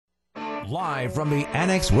Live from the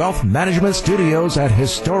Annex Wealth Management Studios at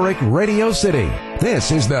historic Radio City, this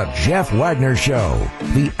is the Jeff Wagner Show.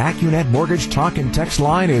 The AccuNet Mortgage Talk and Text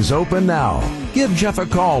line is open now. Give Jeff a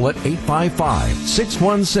call at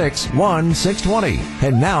 855-616-1620.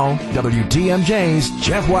 And now, WTMJ's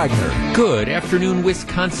Jeff Wagner. Good afternoon,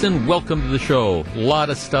 Wisconsin. Welcome to the show. A lot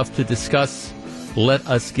of stuff to discuss. Let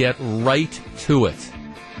us get right to it.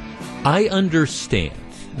 I understand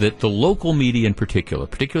that the local media in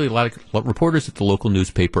particularly a lot of reporters at the local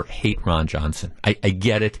newspaper hate Ron Johnson. I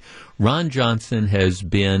get it. Ron Johnson has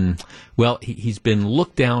been, he's been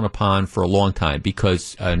looked down upon for a long time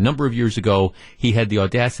because a number of years ago he had the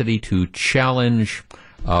audacity to challenge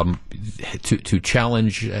to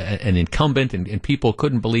challenge an incumbent, and people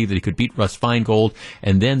couldn't believe that he could beat Russ Feingold.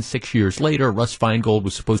 And then 6 years later, Russ Feingold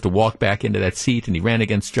was supposed to walk back into that seat, and he ran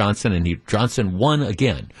against Johnson, and Johnson won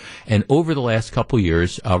again. And over the last couple of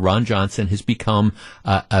years, Ron Johnson has become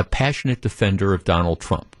a passionate defender of Donald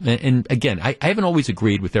Trump. And again, I haven't always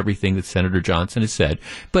agreed with everything that Senator Johnson has said,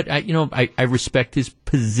 but I respect his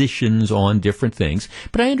positions on different things.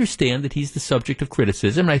 But I understand that he's the subject of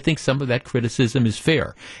criticism, and I think some of that criticism is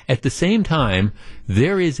fair. At the same time,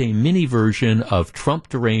 there is a mini version of Trump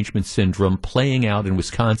derangement syndrome playing out in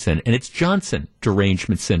Wisconsin, and it's Johnson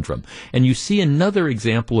derangement syndrome. And you see another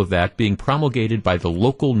example of that being promulgated by the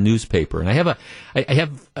local newspaper. And I have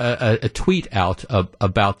a tweet out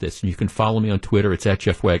about this, and you can follow me on Twitter. It's at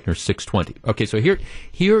Jeff Wagner 620. Okay, so here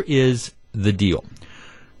is the deal.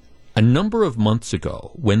 A number of months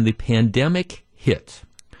ago, when the pandemic hit,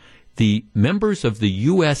 the members of the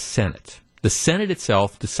U.S. Senate, the Senate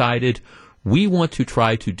itself, decided we want to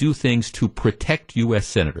try to do things to protect U.S.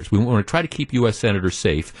 senators. We want to try to keep U.S. senators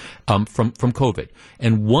safe from COVID.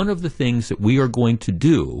 And one of the things that we are going to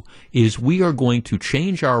do is we are going to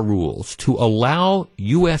change our rules to allow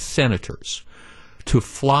U.S. senators to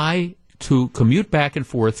commute back and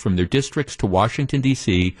forth from their districts to Washington,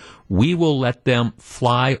 D.C. We will let them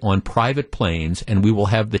fly on private planes, and we will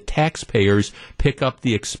have the taxpayers pick up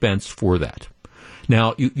the expense for that.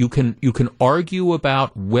 Now, you can argue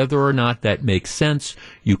about whether or not that makes sense.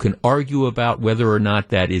 You can argue about whether or not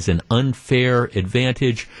that is an unfair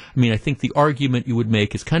advantage. I mean, I think the argument you would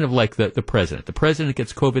make is kind of like the president. The president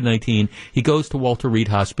gets COVID-19. He goes to Walter Reed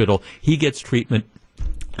Hospital. He gets treatment.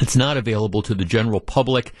 It's not available to the general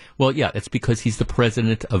public. Well, yeah, that's because he's the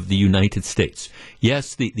president of the United States.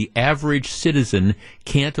 Yes, the average citizen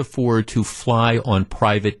can't afford to fly on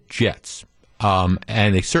private jets.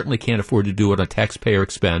 And they certainly can't afford to do it on taxpayer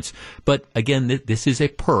expense. But again, this is a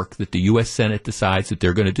perk that the U.S. Senate decides that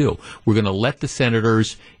they're going to do. We're going to let the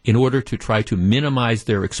senators, in order to try to minimize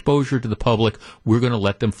their exposure to the public, we're going to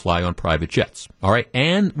let them fly on private jets. All right.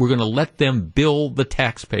 And we're going to let them bill the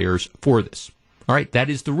taxpayers for this. All right.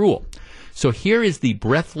 That is the rule. So here is the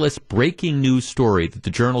breathless breaking news story that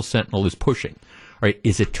the Journal Sentinel is pushing. All right.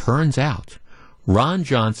 As it turns out, Ron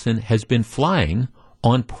Johnson has been flying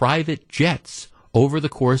on private jets over the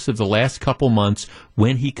course of the last couple months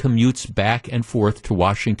when he commutes back and forth to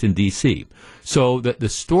Washington, D.C. So the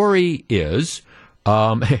story is,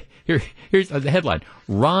 here's the headline.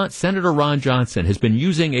 Senator Ron Johnson has been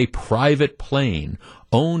using a private plane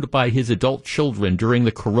owned by his adult children during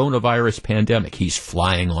the coronavirus pandemic. He's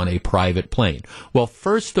flying on a private plane. Well,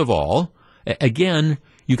 first of all, again,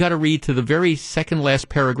 you got to read to the very second last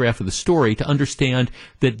paragraph of the story to understand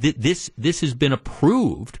that this has been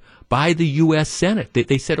approved by the U.S. Senate.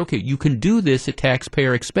 They said, okay, you can do this at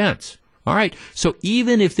taxpayer expense. All right. So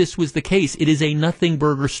even if this was the case, it is a nothing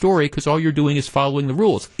burger story because all you're doing is following the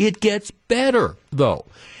rules. It gets better, though.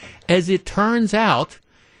 As it turns out,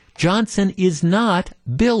 Johnson is not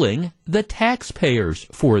billing the taxpayers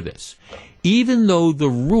for this, even though the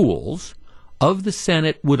rules of the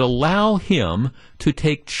Senate would allow him to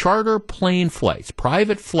take charter plane flights,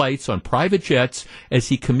 private flights on private jets as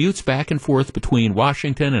he commutes back and forth between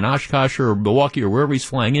Washington and Oshkosh or Milwaukee or wherever he's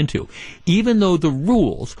flying into, even though the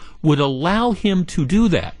rules would allow him to do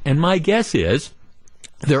that. And my guess is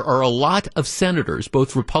there are a lot of senators,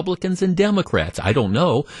 both Republicans and Democrats, I don't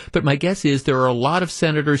know, but my guess is there are a lot of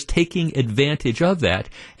senators taking advantage of that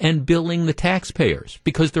and billing the taxpayers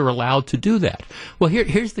because they're allowed to do that. Well,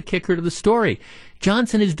 here's the kicker to the story.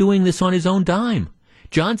 Johnson is doing this on his own dime.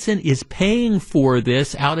 Johnson is paying for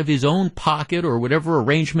this out of his own pocket or whatever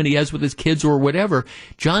arrangement he has with his kids or whatever.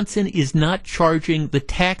 Johnson is not charging the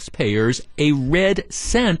taxpayers a red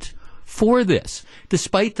cent for this,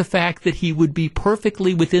 despite the fact that he would be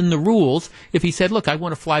perfectly within the rules if he said, look, I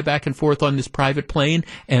want to fly back and forth on this private plane,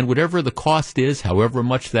 and whatever the cost is, however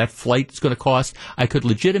much that flight is going to cost, I could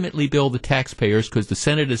legitimately bill the taxpayers because the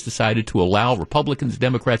Senate has decided to allow Republicans and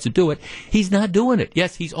Democrats to do it. He's not doing it.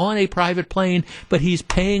 Yes, he's on a private plane, but he's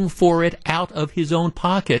paying for it out of his own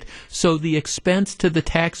pocket, so the expense to the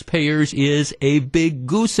taxpayers is a big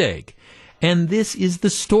goose egg. And this is the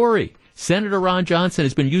story. Senator Ron Johnson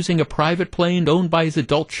has been using a private plane owned by his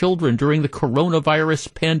adult children during the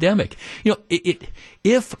coronavirus pandemic. You know,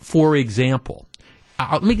 if, for example,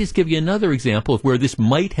 let me just give you another example of where this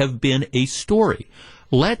might have been a story.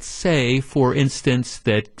 Let's say, for instance,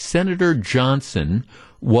 that Senator Johnson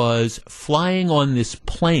was flying on this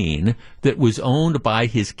plane that was owned by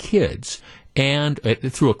his kids and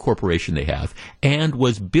through a corporation they have, and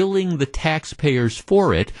was billing the taxpayers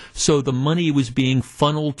for it, so the money was being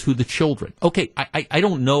funneled to the children. Okay, I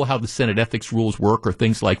don't know how the Senate ethics rules work or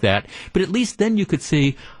things like that, but at least then you could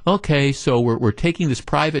see, okay, so we're taking this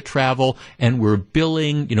private travel and we're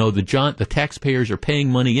billing, the taxpayers are paying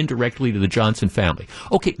money indirectly to the Johnson family.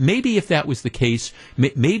 Okay, maybe if that was the case,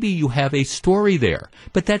 maybe you have a story there,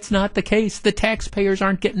 but that's not the case. The taxpayers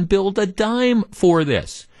aren't getting billed a dime for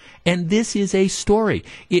this. And this is a story.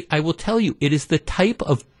 I will tell you, it is the type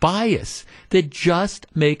of bias that just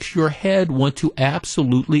makes your head want to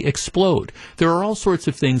absolutely explode. There are all sorts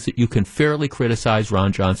of things that you can fairly criticize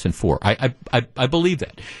Ron Johnson for. I believe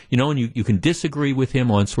that. And you can disagree with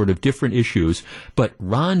him on sort of different issues, but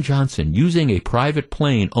Ron Johnson using a private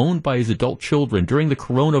plane owned by his adult children during the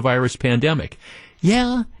coronavirus pandemic,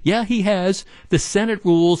 yeah, he has. The Senate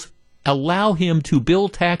rules allow him to bill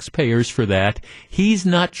taxpayers for that. He's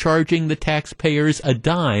not charging the taxpayers a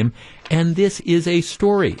dime, and this is a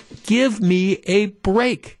story. Give me a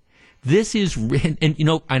break. This is,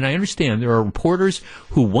 and I understand there are reporters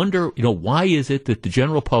who wonder, why is it that the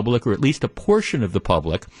general public, or at least a portion of the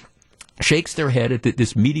public, shakes their head at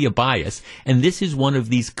this media bias, and this is one of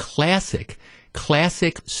these classic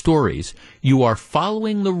stories. You are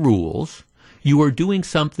following the rules. You are doing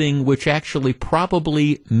something which actually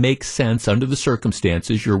probably makes sense under the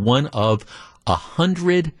circumstances. You're one of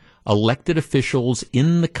 100 elected officials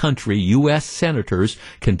in the country, U.S. senators,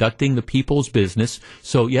 conducting the people's business.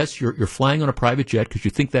 So, yes, you're flying on a private jet because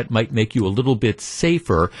you think that might make you a little bit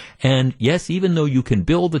safer. And, yes, even though you can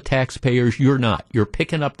bill the taxpayers, you're not. You're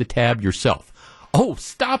picking up the tab yourself. Oh,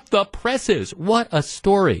 stop the presses. What a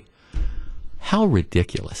story. How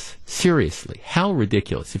ridiculous. Seriously, how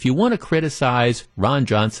ridiculous. If you want to criticize Ron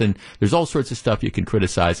Johnson, there's all sorts of stuff you can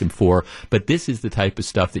criticize him for, but this is the type of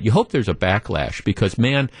stuff that you hope there's a backlash, because,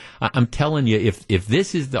 man, I'm telling you, if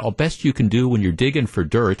this is the best you can do when you're digging for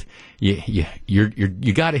dirt, you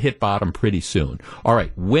got to hit bottom pretty soon. All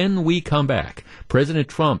right, when we come back, President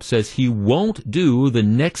Trump says he won't do the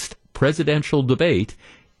next presidential debate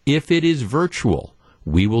if it is virtual.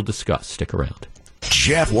 We will discuss. Stick around.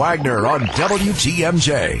 Jeff Wagner on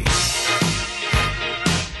WTMJ.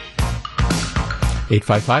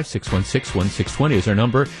 855-616-1620 is our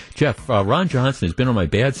number. Jeff, Ron Johnson has been on my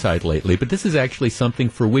bad side lately, but this is actually something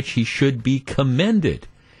for which he should be commended.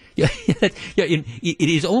 It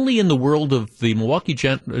is only in the world of the Milwaukee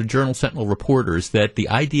Journal Sentinel reporters that the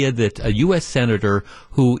idea that a U.S. senator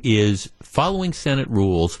who is following Senate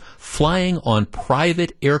rules, flying on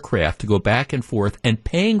private aircraft to go back and forth and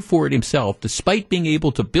paying for it himself, despite being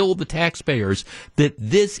able to bill the taxpayers, that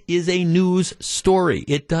this is a news story.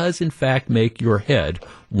 It does, in fact, make your head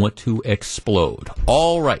want to explode.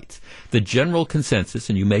 All right. The general consensus,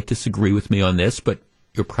 and you may disagree with me on this, but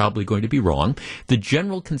you're probably going to be wrong. The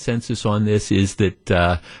general consensus on this is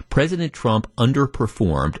that President Trump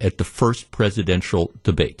underperformed at the first presidential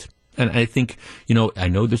debate. And I think, I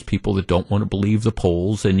know there's people that don't want to believe the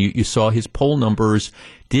polls, and you saw his poll numbers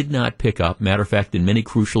did not pick up. Matter of fact, in many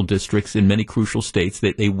crucial districts, in many crucial states,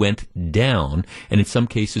 they went down, and in some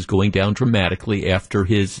cases going down dramatically after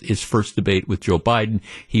his first debate with Joe Biden.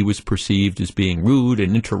 He was perceived as being rude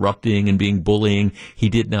and interrupting and being bullying. He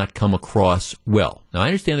did not come across well. Now, I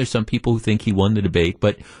understand there's some people who think he won the debate,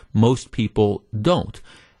 but most people don't.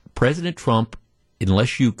 President Trump,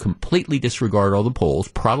 unless you completely disregard all the polls,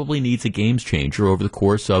 probably needs a game changer over the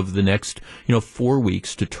course of the next, 4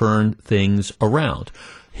 weeks to turn things around.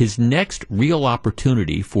 His next real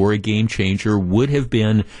opportunity for a game changer would have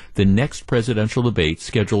been the next presidential debate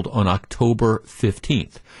scheduled on October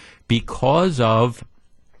 15th. Because of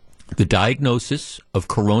the diagnosis of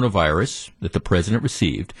coronavirus that the president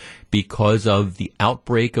received, because of the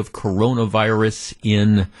outbreak of coronavirus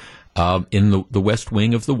in the West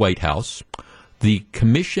Wing of the White House, the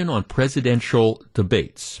Commission on Presidential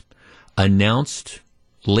Debates announced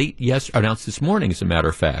announced this morning, as a matter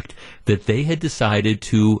of fact, that they had decided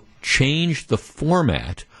to change the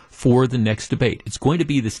format for the next debate. It's going to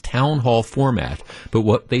be this town hall format, but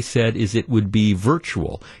what they said is it would be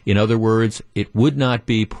virtual. In other words, it would not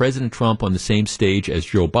be President Trump on the same stage as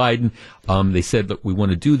Joe Biden. They said that we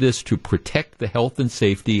want to do this to protect the health and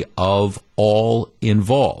safety of all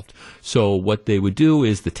involved. So what they would do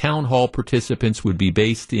is the town hall participants would be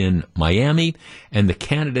based in Miami, and the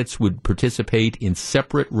candidates would participate in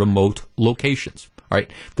separate remote locations. All right.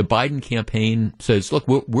 The Biden campaign says, "Look,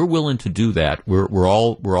 we're willing to do that. We're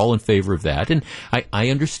all in favor of that." And I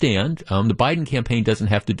understand the Biden campaign doesn't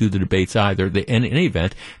have to do the debates either. In any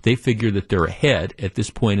event, they figure that they're ahead at this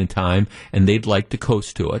point in time, and they'd like to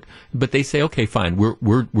coast to it. But they say, "Okay, fine.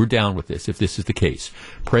 We're down with this if this is the case."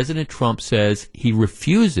 President Trump says he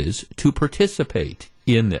refuses to participate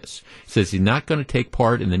in this. He says he's not going to take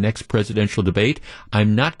part in the next presidential debate.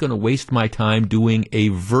 I'm not going to waste my time doing a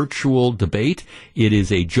virtual debate. It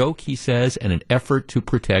is a joke, he says, and an effort to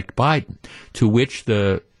protect Biden. To which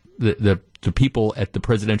the people at the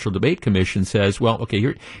Presidential Debate Commission says, well,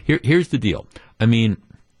 okay, here's the deal. I mean,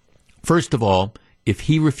 first of all, if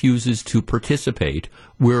he refuses to participate,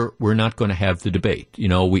 we're not going to have the debate. You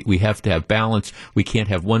know, we have to have balance. We can't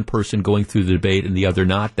have one person going through the debate and the other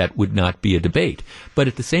not. That would not be a debate. But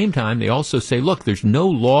at the same time, they also say, look, there's no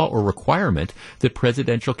law or requirement that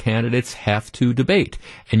presidential candidates have to debate.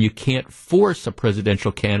 And you can't force a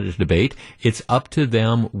presidential candidate to debate. It's up to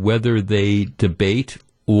them whether they debate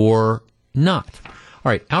or not.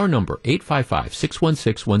 All right, our number,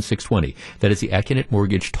 855-616-1620. That is the Accunet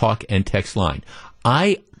Mortgage talk and text line.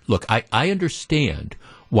 I understand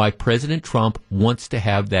why President Trump wants to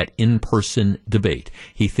have that in-person debate.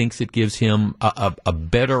 He thinks it gives him a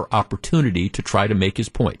better opportunity to try to make his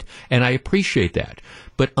point. And I appreciate that.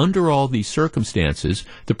 But under all these circumstances,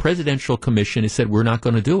 the Presidential Commission has said we're not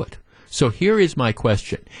going to do it. So here is my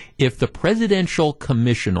question. If the Presidential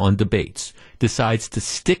Commission on Debates decides to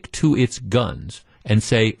stick to its guns and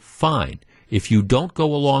say, fine, if you don't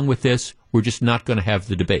go along with this, we're just not going to have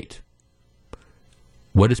the debate,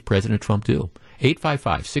 what does President Trump do?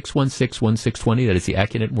 855-616-1620. That is the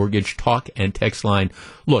Accunet Mortgage talk and text line.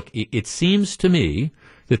 Look, it seems to me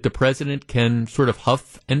that the president can sort of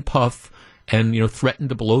huff and puff and, threaten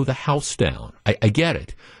to blow the house down. I get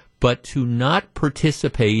it. But to not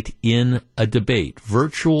participate in a debate,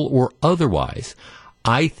 virtual or otherwise,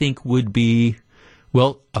 I think would be,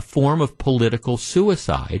 a form of political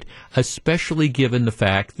suicide, especially given the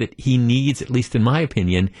fact that he needs, at least in my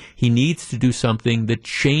opinion, he needs to do something that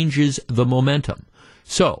changes the momentum.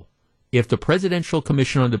 So, if the Presidential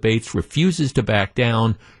Commission on Debates refuses to back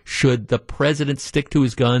down, should the president stick to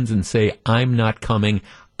his guns and say, I'm not coming?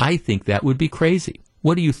 I think that would be crazy.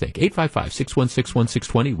 What do you think?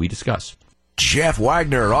 855-616-1620. We discuss. Jeff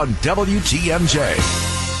Wagner on WTMJ.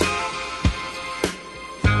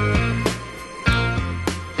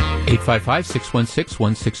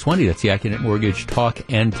 855-616-1620. That's the Accunet Mortgage talk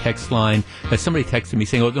and text line. Somebody texted me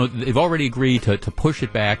saying, no, they've already agreed to push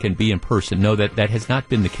it back and be in person. No, that has not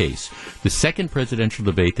been the case. The second presidential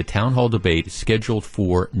debate, the town hall debate, is scheduled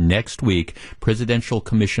for next week. Presidential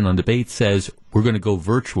Commission on Debate says we're going to go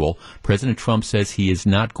virtual. President Trump says he is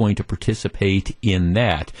not going to participate in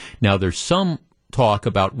that. Now, there's some talk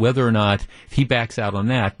about whether or not, if he backs out on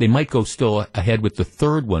that, they might go still ahead with the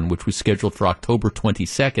third one, which was scheduled for October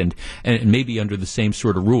 22nd, and maybe under the same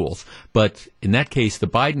sort of rules. But in that case, the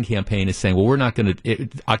Biden campaign is saying, well, we're not going to,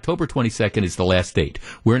 October 22nd is the last date.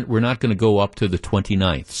 We're not going to go up to the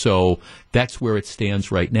 29th. So that's where it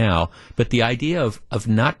stands right now. But the idea of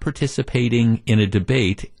not participating in a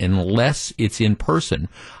debate unless it's in person,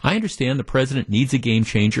 I understand the president needs a game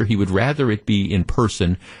changer. He would rather it be in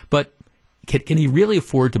person, but can he really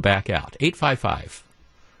afford to back out?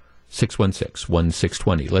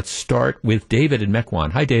 855-616-1620. Let's start with David in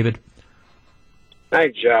Mequon. Hi, David. Hi,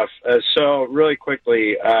 Jeff. So really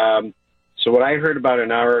quickly, so what I heard about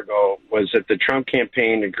an hour ago was that the Trump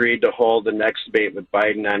campaign agreed to hold the next debate with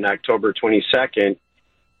Biden on October 22nd,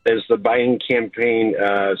 as the Biden campaign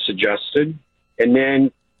suggested. And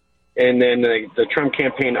then the Trump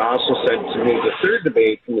campaign also said to move the third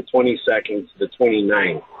debate from the 22nd to the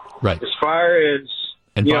 29th. Right. As far as...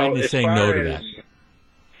 And Biden is saying no to that.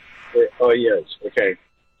 Oh, yes. Okay.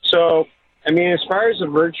 So, I mean, as far as the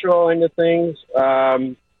virtual end of things,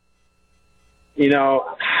 I'm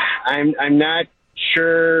not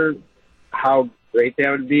sure how great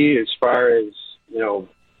that would be as far as, you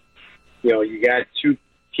got two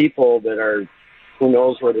people that are who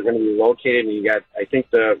knows where they're going to be located. And you got, I think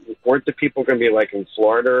weren't the people going to be like in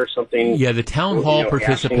Florida or something? Yeah, the town hall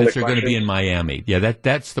participants are going to be in Miami. Yeah,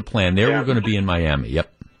 that's the plan. They're going to be in Miami.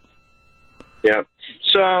 Yep. Yeah.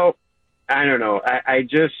 So I don't know. I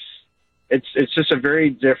just it's just a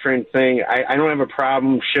very different thing. I don't have a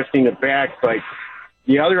problem shifting it back, but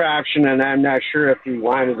the other option, and I'm not sure if he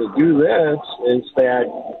wanted to do this, is that,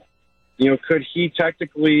 could he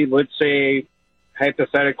technically, let's say,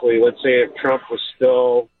 hypothetically, let's say if Trump was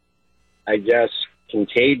still, I guess,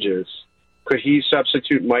 contagious, could he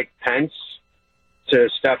substitute Mike Pence to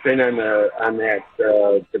step in on that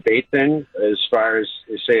debate then, as far as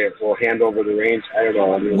say if we'll hand over the reins? I don't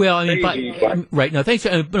know. Right now, thanks.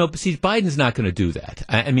 No, but see, Biden's not going to do that.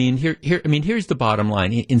 Here's the bottom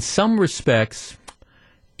line. In some respects,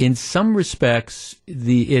 it's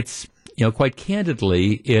quite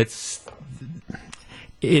candidly, it's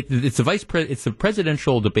the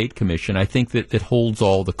presidential debate commission. I think that holds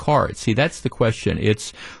all the cards. See, that's the question.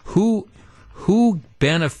 It's who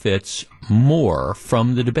benefits more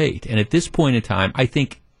from the debate. And at this point in time, I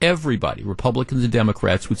think everybody, Republicans and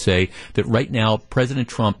Democrats, would say that right now President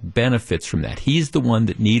Trump benefits from that. He's the one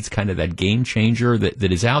that needs kind of that game changer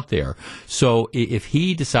that is out there. So if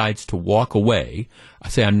he decides to walk away, I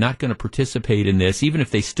say I'm not going to participate in this, even if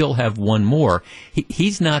they still have one more,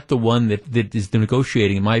 he's not the one that is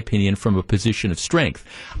negotiating, in my opinion, from a position of strength.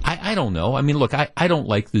 I don't know. I mean, look, I don't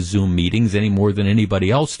like the Zoom meetings any more than anybody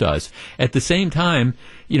else does. At the same time,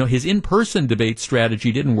 his in-person debate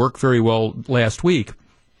strategy didn't work very well last week.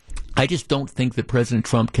 I just don't think that President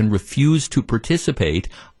Trump can refuse to participate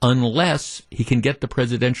unless he can get the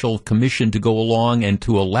presidential commission to go along and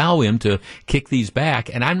to allow him to kick these back.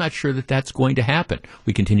 And I'm not sure that that's going to happen.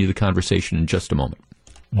 We continue the conversation in just a moment.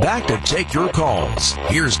 Back to take your calls.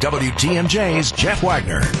 Here's WTMJ's Jeff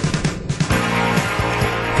Wagner.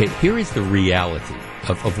 Okay, here is the reality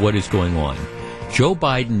of what is going on. Joe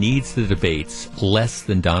Biden needs the debates less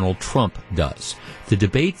than Donald Trump does. The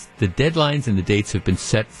debates, the deadlines and the dates have been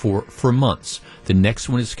set for months. The next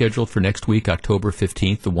one is scheduled for next week, October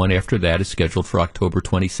 15th. The one after that is scheduled for October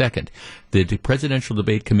 22nd. The Presidential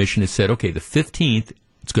Debate Commission has said, okay, the 15th,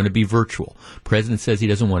 it's going to be virtual. President says he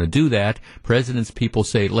doesn't want to do that. President's people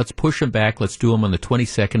say, let's push them back. Let's do them on the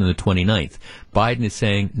 22nd and the 29th. Biden is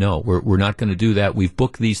saying, no, we're not going to do that. We've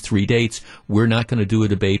booked these 3 dates. We're not going to do a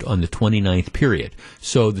debate on the 29th period.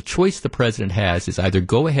 So the choice the president has is either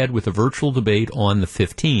go ahead with a virtual debate on the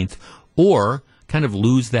 15th or kind of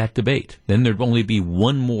lose that debate. Then there'd only be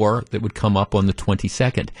one more that would come up on the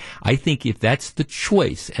 22nd. I think if that's the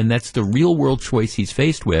choice, and that's the real world choice he's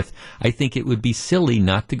faced with, I think it would be silly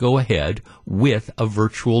not to go ahead with a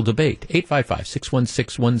virtual debate.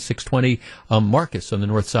 855-616-1620. Marcus on the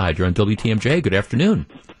north side. You're on WTMJ. Good afternoon.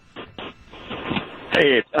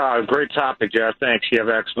 Hey, great topic, Jeff. Thanks. You have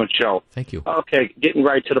an excellent show. Thank you. Okay, getting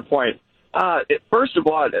right to the point. First of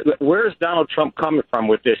all, where's Donald Trump coming from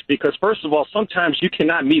with this? Because, first of all, sometimes you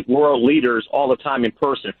cannot meet world leaders all the time in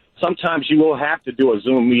person. Sometimes you will have to do a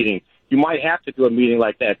Zoom meeting. You might have to do a meeting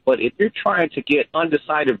like that. But if you're trying to get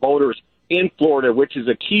undecided voters in Florida, which is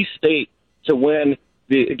a key state to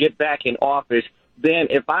get back in office, then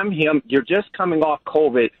if I'm him, you're just coming off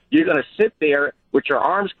COVID. You're going to sit there with your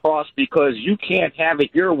arms crossed because you can't have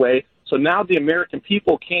it your way. So now the American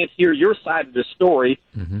people can't hear your side of the story,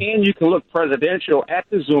 and you can look presidential at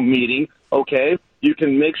the Zoom meeting, okay? You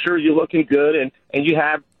can make sure you're looking good, and you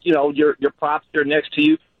have, your props there next to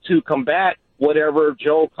you to combat whatever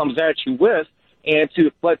Joe comes at you with,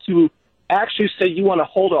 but to actually say you want to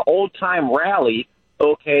hold an old-time rally,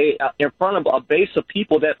 okay, in front of a base of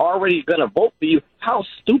people that are already going to vote for you, how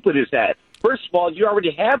stupid is that? First of all, you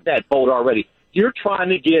already have that vote already. You're trying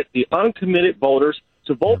to get the uncommitted voters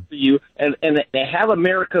to vote for you and have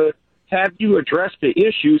America have you address the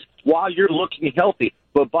issues while you're looking healthy.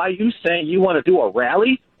 But by you saying you want to do a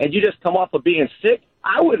rally and you just come off of being sick,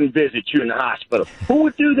 I wouldn't visit you in the hospital. Who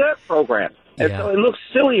would do that program? And so it looks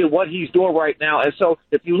silly what he's doing right now. And so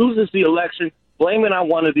if he loses the election, blame it on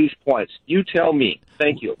one of these points. You tell me.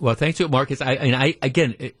 Thank you. Well, thanks, Marcus.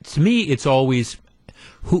 Again, to me, it's always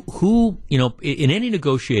who in any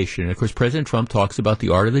negotiation, and of course President Trump talks about the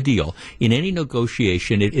art of the deal. In any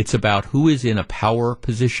negotiation, it's about who is in a power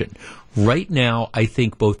position. Right now, I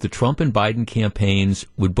think both the Trump and Biden campaigns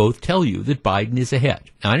would both tell you that Biden is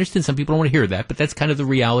ahead. Now, I understand some people don't want to hear that, but that's kind of the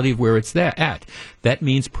reality of where it's at. That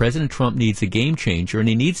means President Trump needs a game changer, and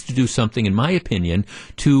he needs to do something, in my opinion,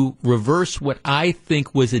 to reverse what I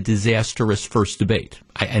think was a disastrous first debate.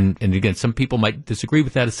 And again, some people might disagree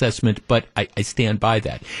with that assessment, but I stand by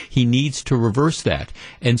that. He needs to reverse that.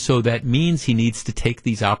 And so that means he needs to take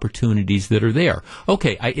these opportunities that are there.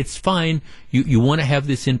 Okay, it's fine. You want to have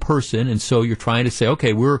this in person, and so you're trying to say,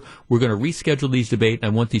 okay, we're going to reschedule these debates,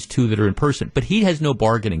 and I want these two that are in person. But he has no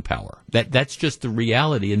bargaining power. That's just the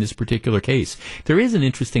reality in this particular case. There is an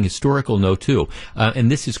interesting historical note, too,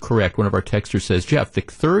 and this is correct. One of our texters says, Jeff, the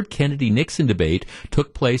third Kennedy-Nixon debate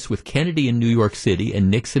took place with Kennedy in New York City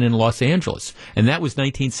and Nixon in Los Angeles, and that was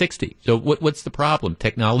 1960. So what's the problem?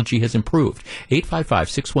 Technology has improved.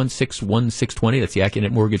 855-616-1620, that's the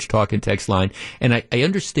AccuNet Mortgage Talk and Text line. And I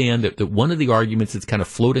understand that one of the arguments that's kind of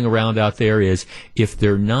floating around out there is if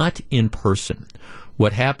they're not in person,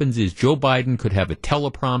 what happens is Joe Biden could have a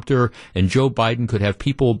teleprompter, and Joe Biden could have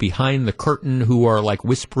people behind the curtain who are like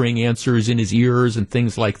whispering answers in his ears and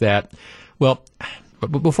things like that. Well,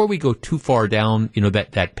 but before we go too far down,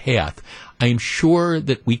 that path, I am sure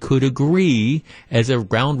that we could agree as a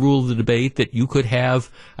ground rule of the debate that you could have,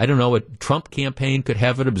 I don't know, a Trump campaign could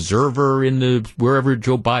have an observer in wherever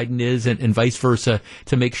Joe Biden is and vice versa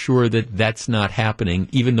to make sure that that's not happening,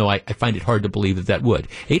 even though I find it hard to believe that would.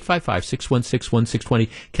 855-616-1620.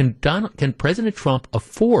 Can President Trump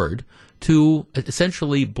afford to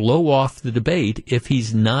essentially blow off the debate if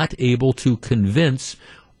he's not able to convince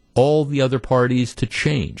all the other parties to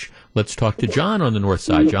change? Let's talk to John on the north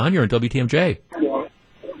side. John, you're on WTMJ.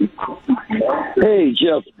 Hey,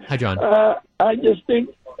 Jeff. Hi, John. I just think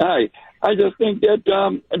that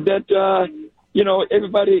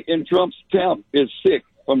everybody in Trump's camp is sick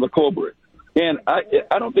from the COVID, and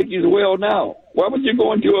I don't think he's well now. Why would you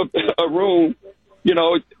go into a room,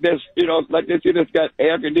 that's like they say that's got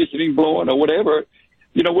air conditioning blowing or whatever,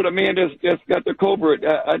 with a man that's got the COVID?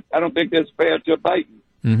 I don't think that's fair to Biden.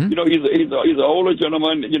 Mm-hmm. He's an older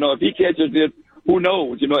gentleman. If he catches it, who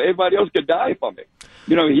knows? Everybody else could die from it.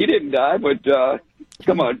 He didn't die, but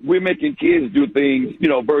come on, we're making kids do things,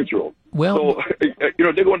 virtual. Well, so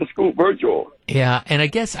they're going to school virtual. Yeah, and I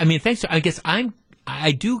guess I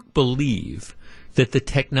do believe that the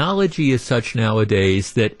technology is such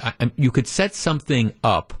nowadays that you could set something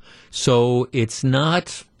up so it's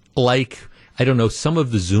not like, I don't know, some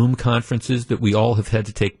of the Zoom conferences that we all have had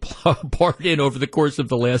to take part in over the course of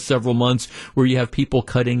the last several months where you have people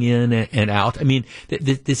cutting in and out. I mean,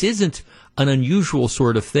 this isn't an unusual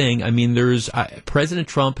sort of thing. I mean, President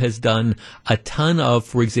Trump has done a ton of,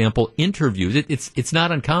 for example, interviews. It's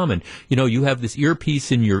not uncommon. You have this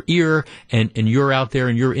earpiece in your ear and you're out there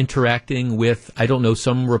and you're interacting with, I don't know,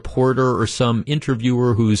 some reporter or some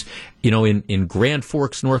interviewer who's, in Grand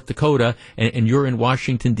Forks, North Dakota, and you're in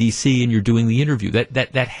Washington, D.C., and you're doing the interview.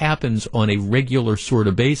 That happens on a regular sort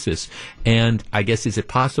of basis. And I guess, is it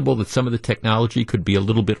possible that some of the technology could be a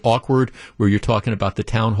little bit awkward where you're talking about the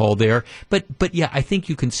town hall there? But yeah, I think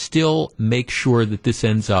you can still make sure that this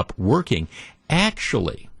ends up working.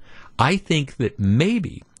 Actually, I think that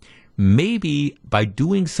maybe by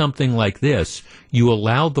doing something like this, you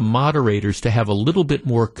allow the moderators to have a little bit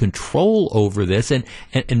more control over this, and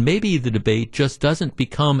maybe the debate just doesn't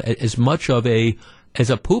become as much of a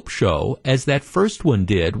poop show as that first one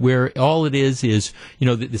did, where all it is this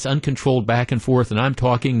uncontrolled back and forth, and I'm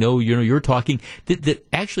talking, no, you're talking. That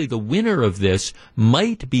actually the winner of this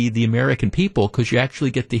might be the American people, because you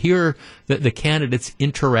actually get to hear the candidates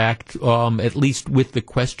interact, at least with the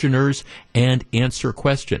questioners, and answer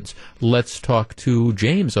questions. Let's talk to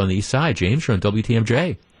James on the east side. James, you're on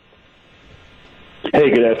WTMJ. Hey,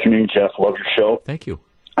 good afternoon, Jeff. Love your show. Thank you.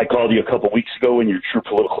 I called you a couple weeks ago when your true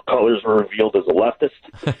political colors were revealed as a leftist.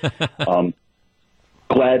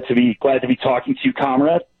 Glad to be talking to you,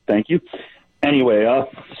 comrade. Thank you. Anyway,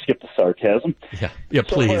 skip the sarcasm. Yeah,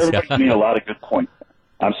 please. Everybody's made a lot of good points.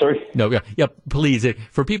 I'm sorry? No, yeah, please.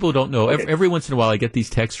 For people who don't know, every once in a while I get these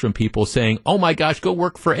texts from people saying, oh my gosh, go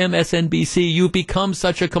work for MSNBC. You've become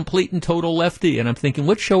such a complete and total lefty. And I'm thinking,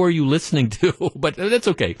 what show are you listening to? But that's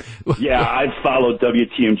okay. Yeah, I've followed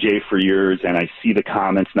WTMJ for years, and I see the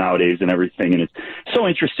comments nowadays and everything. And it's so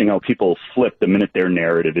interesting how people flip the minute their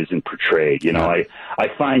narrative isn't portrayed. I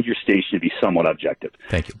find your station to be somewhat objective.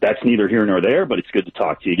 Thank you. That's neither here nor there, but it's good to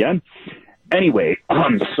talk to you again. Anyway,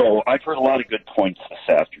 so I've heard a lot of good points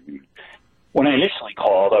this afternoon. When I initially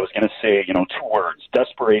called, I was going to say, 2 words,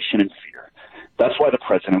 desperation and fear. That's why the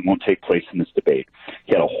president won't take place in this debate.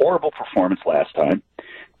 He had a horrible performance last time,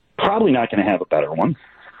 probably not going to have a better one.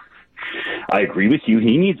 I agree with you.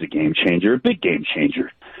 He needs a game changer, a big game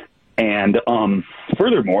changer. And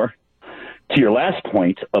furthermore, to your last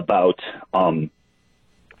point about the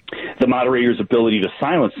moderator's ability to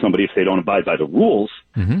silence somebody if they don't abide by the rules,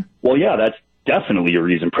 well, yeah, that's definitely a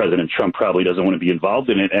reason President Trump probably doesn't want to be involved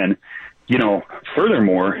in it. And, you know,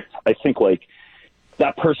 furthermore, I think, like,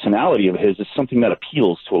 that personality of his is something that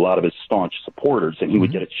appeals to a lot of his staunch supporters, and he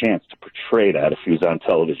would get a chance to portray that if he was on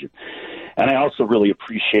television. And I also really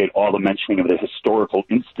appreciate all the mentioning of the historical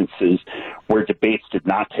instances where debates did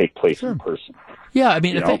not take place in person. Yeah, I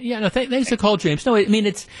mean, thanks for the call, James. No, I mean,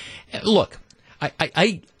 it's, look,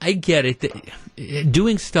 I get it.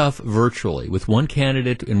 Doing stuff virtually with one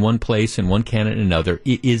candidate in one place and one candidate in another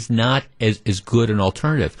is not as good an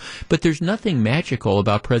alternative. But there's nothing magical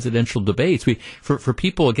about presidential debates. For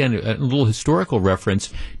people, again, a little historical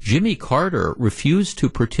reference, Jimmy Carter refused to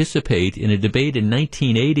participate in a debate in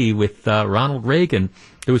 1980 with Ronald Reagan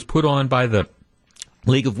that was put on by the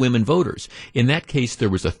League of Women Voters. In that case, there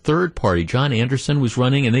was a third party. John Anderson was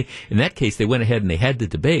running, and in that case, they went ahead and they had the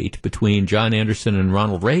debate between John Anderson and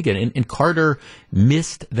Ronald Reagan, and Carter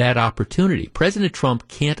missed that opportunity. President Trump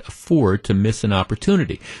can't afford to miss an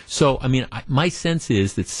opportunity. So, I mean, my sense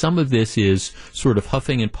is that some of this is sort of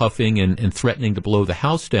huffing and puffing and threatening to blow the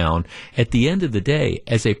house down. At the end of the day,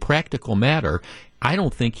 as a practical matter, I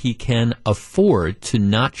don't think he can afford to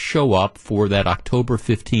not show up for that October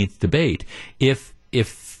 15th debate. If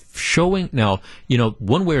showing, now, you know,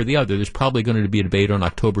 one way or the other, there's probably going to be a debate on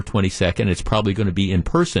October 22nd. It's probably going to be in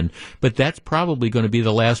person, but that's probably going to be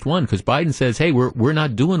the last one because Biden says, hey, we're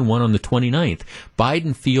not doing one on the 29th.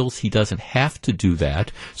 Biden feels he doesn't have to do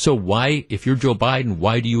that. So why, if you're Joe Biden,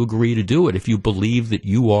 why do you agree to do it? If you believe that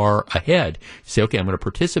you are ahead, say, okay, I'm going to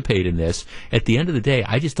participate in this. At the end of the day,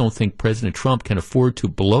 I just don't think President Trump can afford to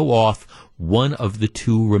blow off one of the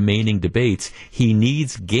two remaining debates. He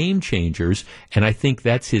needs game changers, and I think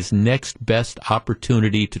that's his next best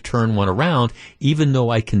opportunity to turn one around, even though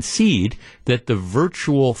I concede that the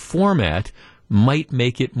virtual format might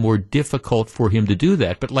make it more difficult for him to do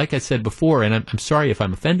that. But like I said before, and I'm sorry if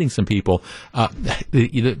I'm offending some people,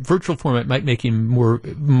 the virtual format might make him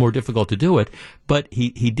more difficult to do it, but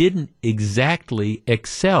he didn't exactly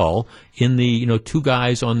excel in the two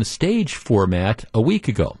guys on the stage format a week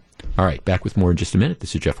ago. All right, back with more in just a minute.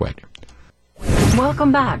 This is Jeff Wagner.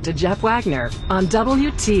 Welcome back to Jeff Wagner on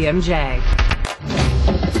WTMJ.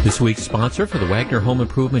 This week's sponsor for the Wagner Home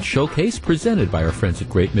Improvement Showcase, presented by our friends at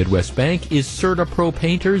Great Midwest Bank, is CertaPro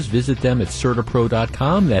Painters. Visit them at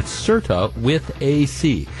CertaPro.com. That's Certa with a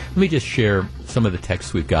C. Let me just share some of the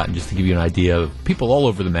texts we've gotten just to give you an idea of people all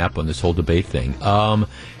over the map on this whole debate thing.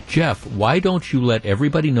 Jeff, why don't you let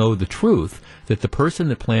everybody know the truth that the person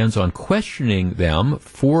that plans on questioning them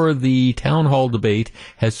for the town hall debate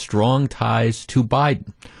has strong ties to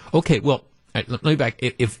Biden? Okay, well, let me back.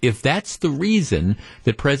 If that's the reason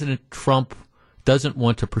that President Trump doesn't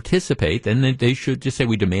want to participate, then they should just say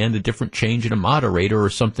we demand a different change in a moderator or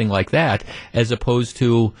something like that, as opposed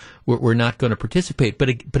to we're not going to participate.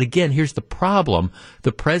 But again, here's the problem.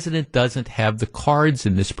 The president doesn't have the cards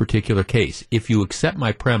in this particular case. If you accept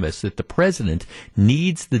my premise that the president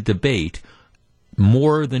needs the debate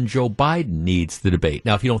more than Joe Biden needs the debate.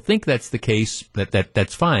 Now, if you don't think that's the case,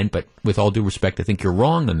 that's fine, but with all due respect, I think you're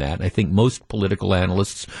wrong on that. I think most political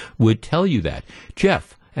analysts would tell you that.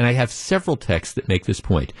 Jeff, and I have several texts that make this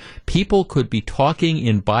point, people could be talking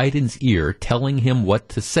in Biden's ear, telling him what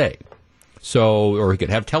to say. So, or he could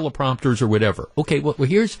have teleprompters or whatever. Okay, well,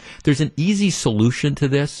 there's an easy solution to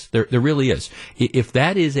this. There really is. If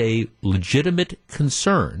that is a legitimate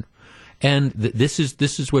concern, and this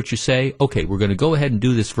is what you say, okay, we're going to go ahead and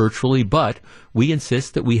do this virtually, but we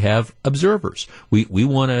insist that we have observers. We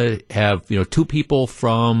want to have, two people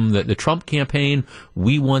from the Trump campaign.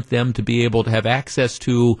 We want them to be able to have access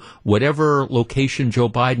to whatever location Joe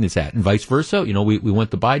Biden is at, and vice versa. We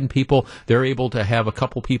want the Biden people, they're able to have a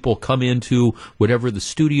couple people come into whatever the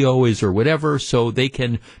studio is or whatever, so they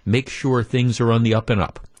can make sure things are on the up and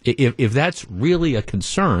up. If that's really a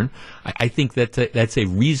concern, I think that's a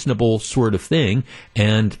reasonable sort of thing.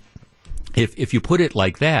 And if you put it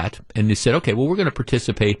like that and you said, okay, well, we're going to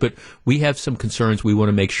participate, but we have some concerns. We want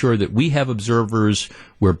to make sure that we have observers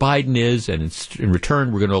where Biden is, and in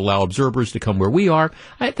return, we're going to allow observers to come where we are.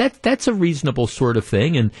 That's a reasonable sort of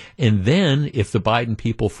thing. And then if the Biden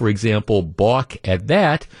people, for example, balk at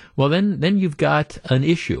that, well, then you've got an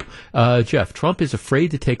issue. Jeff, Trump is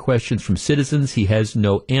afraid to take questions from citizens. He has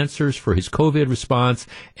no answers for his COVID response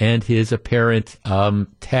and his apparent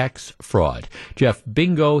tax fraud. Jeff,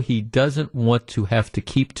 bingo, he doesn't want to have to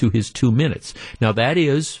keep to his 2 minutes. Now, that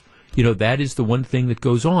is, that is the one thing that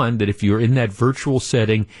goes on, that if you're in that virtual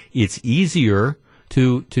setting, it's easier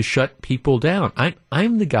to shut people down.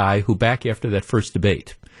 I'm the guy who, back after that first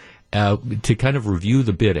debate, to kind of review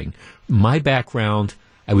the bidding, my background,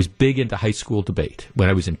 I was big into high school debate. When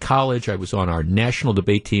I was in college, I was on our national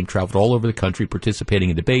debate team, traveled all over the country participating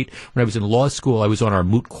in debate. When I was in law school, I was on our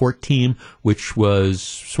moot court team, which was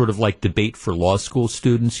sort of like debate for law school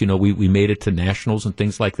students. We made it to nationals and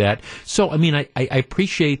things like that. So, I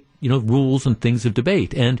appreciate, rules and things of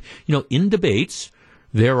debate. And, in debates,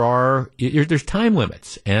 there's time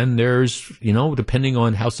limits, and there's, depending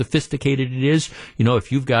on how sophisticated it is,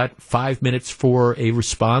 if you've got 5 minutes for a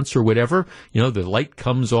response or whatever, the light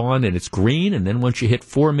comes on and it's green, and then once you hit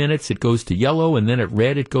 4 minutes, it goes to yellow, and then at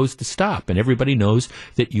red, it goes to stop. And everybody knows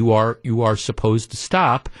that you are supposed to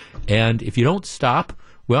stop. And if you don't stop,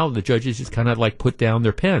 well, the judges just kind of like put down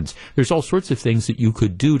their pens. There's all sorts of things that you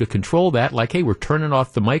could do to control that, like, hey, we're turning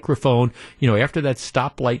off the microphone. After that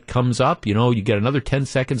stoplight comes up, you get another 10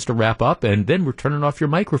 seconds to wrap up, and then we're turning off your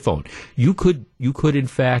microphone. You could in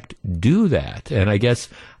fact do that. And I guess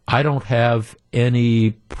I don't have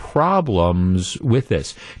any problems with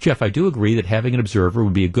this. Jeff, I do agree that having an observer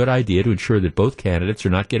would be a good idea to ensure that both candidates are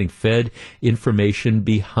not getting fed information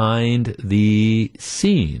behind the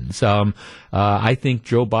scenes. I think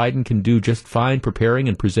Joe Biden can do just fine preparing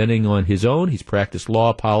and presenting on his own. He's practiced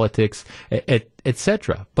law, politics,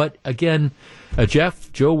 etc. But again,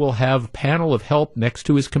 Joe will have a panel of help next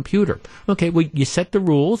to his computer. Okay, well, you set the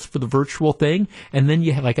rules for the virtual thing, and then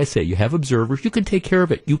you have, like I say, you have observers. You can take care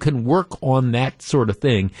of it. You can work on that sort of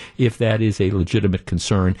thing if that is a legitimate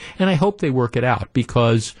concern. And I hope they work it out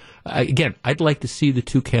because, again, I'd like to see the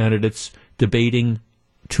two candidates debating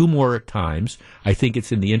 2 more times. I think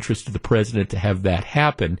it's in the interest of the president to have that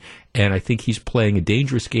happen, and I think he's playing a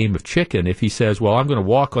dangerous game of chicken if he says, well, I'm going to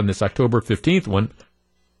walk on this October 15th one,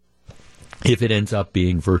 if it ends up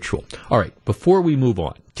being virtual. All right, before we move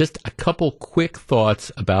on, just a couple quick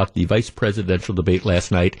thoughts about the vice presidential debate last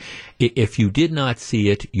night. If you did not see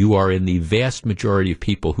it, you are in the vast majority of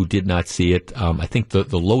people who did not see it. I think the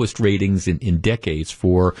lowest ratings in decades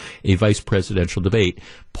for a vice presidential debate.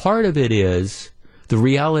 Part of it is the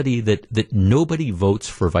reality that nobody votes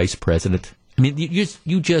for vice president. I mean,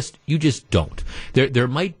 you just don't. There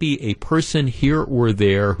might be a person here or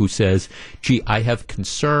there who says, gee, I have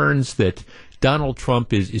concerns that Donald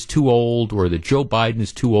Trump is too old, or that Joe Biden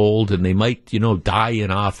is too old, and they might, die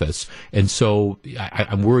in office. And so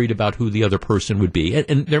I'm worried about who the other person would be.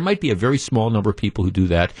 And there might be a very small number of people who do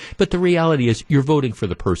that. But the reality is you're voting for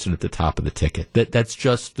the person at the top of the ticket. That's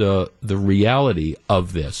just the reality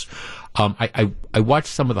of this. I watched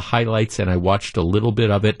some of the highlights, and I watched a little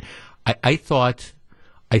bit of it. I thought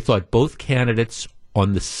both candidates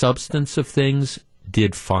on the substance of things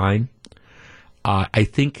did fine. I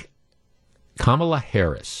think Kamala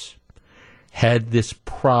Harris had this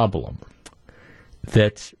problem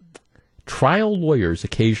that trial lawyers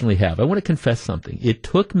occasionally have. I want to confess something. It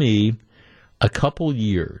took me a couple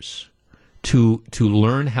years to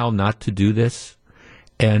learn how not to do this.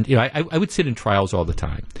 And I would sit in trials all the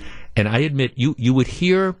time. And I admit, you would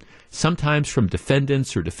hear sometimes from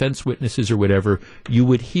defendants or defense witnesses or whatever, you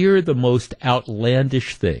would hear the most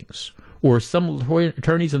outlandish things. Or some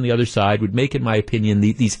attorneys on the other side would make, in my opinion,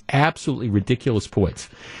 these absolutely ridiculous points.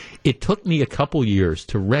 It took me a couple years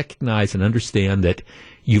to recognize and understand that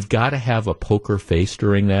you've got to have a poker face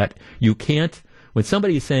during that. You can't, when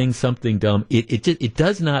somebody is saying something dumb, it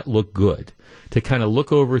does not look good to kind of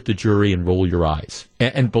look over at the jury and roll your eyes.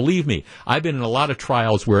 And believe me, I've been in a lot of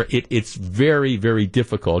trials where it's very, very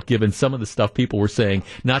difficult, given some of the stuff people were saying,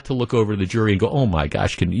 not to look over to the jury and go, oh my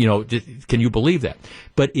gosh, can you believe that?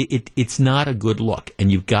 But it's not a good look, and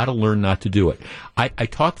you've got to learn not to do it. I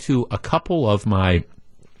talked to a couple of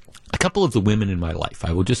the women in my life.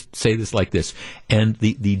 I will just say this like this. And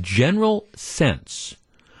the general sense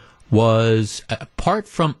was, apart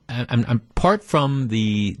from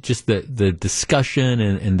the discussion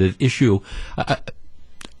and the issue,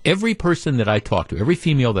 every person that I talked to, every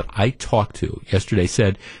female that I talked to yesterday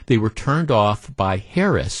said they were turned off by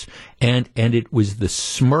Harris, and it was the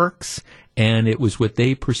smirks, and it was what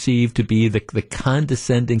they perceived to be the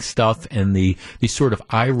condescending stuff and the sort of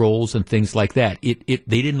eye rolls and things like that. They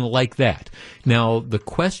didn't like that. Now the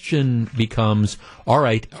question becomes, all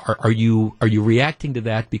right, are you reacting to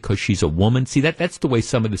that because she's a woman? See, that's the way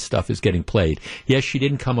some of this stuff is getting played. Yes, she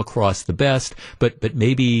didn't come across the best, but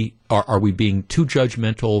maybe are we being too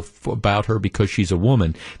judgmental about her because she's a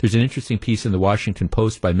woman? There's an interesting piece in the Washington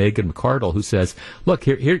Post by Megan McArdle who says, look,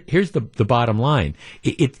 here's the bottom line.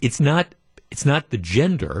 It's not it's not the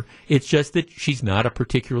gender. It's just that she's not a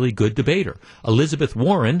particularly good debater. Elizabeth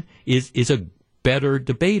Warren is a better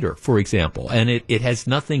debater, for example, and it has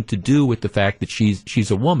nothing to do with the fact that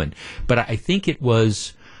she's a woman. But I think the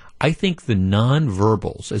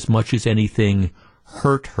nonverbals, as much as anything,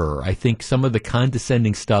 hurt her. I think some of the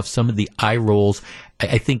condescending stuff, some of the eye rolls,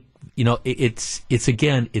 I think,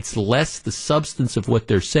 it's less the substance of what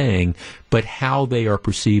they're saying, but how they are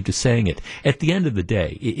perceived as saying it. At the end of the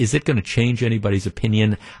day, is it going to change anybody's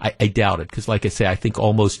opinion? I doubt it, because like I say, I think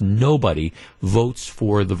almost nobody votes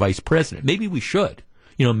for the vice president. Maybe we should.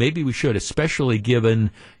 Especially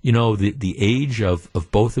given, the age of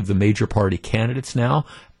both of the major party candidates now.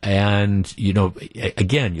 And,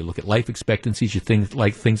 again, you look at life expectancies, things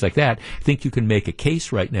like that. I think you can make a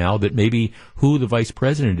case right now that maybe who the vice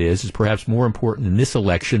president is perhaps more important in this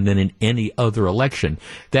election than in any other election.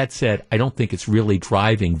 That said, I don't think it's really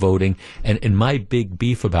driving voting. And my big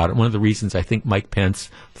beef about it, one of the reasons I think Mike Pence,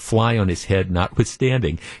 fly on his head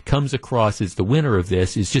notwithstanding, comes across as the winner of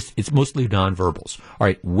this is just, it's mostly nonverbals. All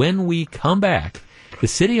right, when we come back, the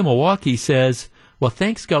city of Milwaukee says, well,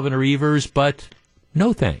 thanks, Governor Evers, but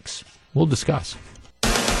no thanks. We'll discuss.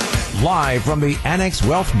 Live from the Annex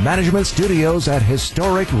Wealth Management Studios at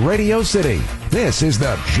historic Radio City, this is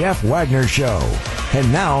the Jeff Wagner Show. And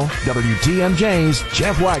now, WTMJ's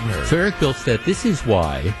Jeff Wagner. So Eric Bilstead, this is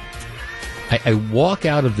why I walk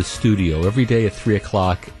out of the studio every day at 3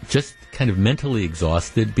 o'clock just kind of mentally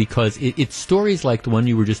exhausted, because it's stories like the one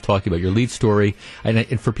you were just talking about, your lead story.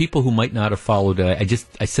 And for people who might not have followed, I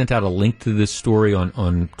sent out a link to this story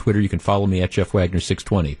on Twitter. You can follow me at Jeff Wagner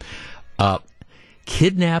 620.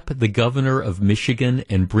 Kidnap the governor of Michigan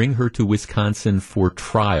and bring her to Wisconsin for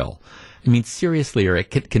trial. I mean, seriously,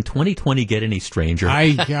 Eric, can 2020 get any stranger?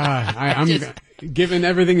 I'm given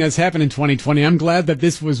everything that's happened in 2020, I'm glad that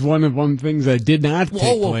this was one of the things that did not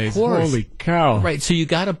take place. Of course. Holy cow. Right, so you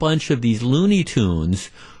got a bunch of these Looney Tunes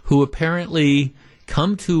who apparently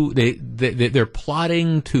come to, they're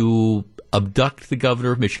plotting to abduct the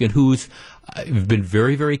governor of Michigan, who's been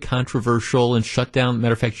very, very controversial and shut down.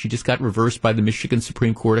 Matter of fact, she just got reversed by the Michigan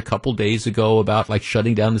Supreme Court a couple days ago about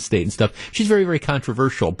shutting down the state and stuff. She's very, very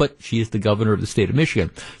controversial, but she is the governor of the state of Michigan.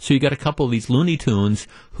 So you got a couple of these Looney Tunes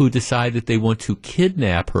who decide that they want to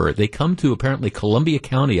kidnap her. They come to apparently Columbia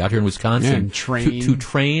County out here in Wisconsin to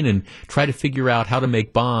train and try to figure out how to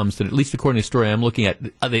make bombs. That, at least according to the story I'm looking at,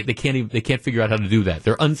 they can't figure out how to do that.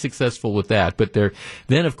 They're unsuccessful with that. But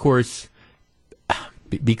then of course,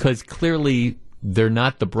 because clearly they're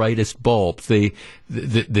not the brightest bulbs.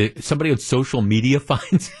 Somebody on social media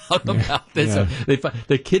finds out about this. Yeah.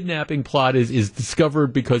 The kidnapping plot is discovered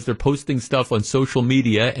because they're posting stuff on social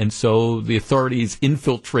media, and so the authorities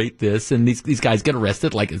infiltrate this, and these guys get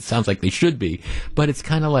arrested. Like, it sounds like they should be, but it's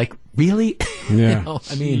kind of like, really? Yeah.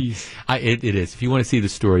 It is. If you want to see the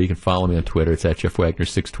story, you can follow me on Twitter. It's at Jeff Wagner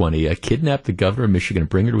 620. Kidnap the governor of Michigan and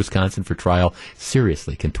bring her to Wisconsin for trial.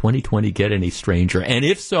 Seriously, can 2020 get any stranger? And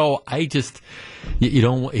if so, you just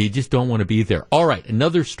don't want to be there. All right,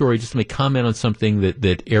 another story. Just let me comment on something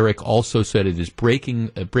that Eric also said. It is a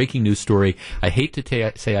breaking news story. I hate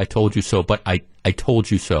to say I told you so, but I told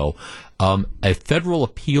you so. A federal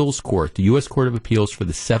appeals court, the U.S. Court of Appeals for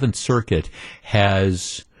the Seventh Circuit,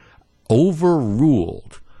 has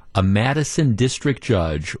overruled a Madison district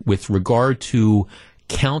judge with regard to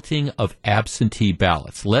counting of absentee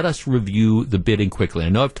ballots. Let us review the bidding quickly. I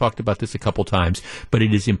know I've talked about this a couple times, but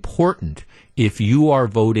it is important if you are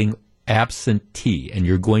voting absentee and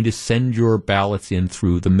you're going to send your ballots in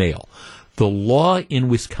through the mail. The law in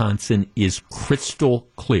Wisconsin is crystal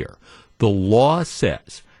clear. The law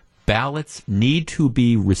says ballots need to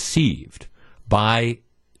be received by,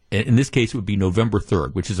 in this case, it would be November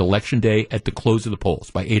 3rd, which is Election Day at the close of the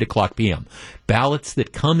polls by 8 o'clock p.m. Ballots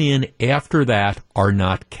that come in after that are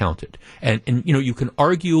not counted. And you can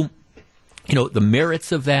argue, the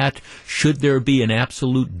merits of that. Should there be an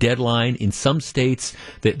absolute deadline? In some states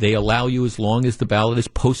that they allow you, as long as the ballot is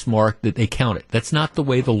postmarked, that they count it. That's not the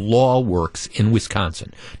way the law works in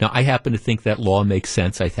Wisconsin. Now, I happen to think that law makes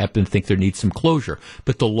sense. I happen to think there needs some closure.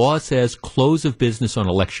 But the law says close of business on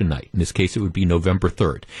election night. In this case, it would be November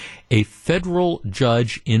 3rd. A federal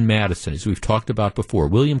judge in Madison, as we've talked about before,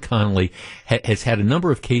 William Connolly, has had a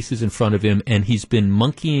number of cases in front of him, and he's been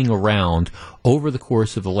monkeying around over the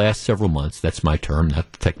course of the last several months. That's my term,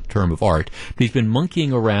 not the term of art. But he's been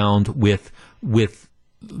monkeying around with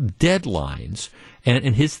deadlines,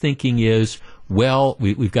 and his thinking is, well,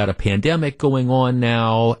 we've got a pandemic going on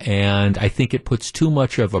now, and I think it puts too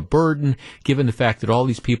much of a burden, given the fact that all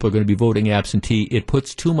these people are going to be voting absentee. It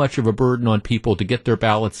puts too much of a burden on people to get their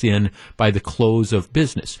ballots in by the close of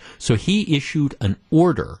business. So he issued an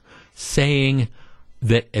order saying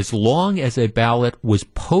that as long as a ballot was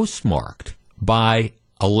postmarked by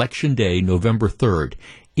Election Day, November 3rd,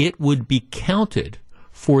 it would be counted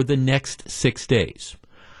for the next 6 days.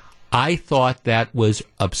 I thought that was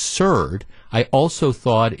absurd. I also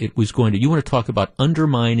thought it was going to, you want to talk about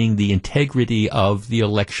undermining the integrity of the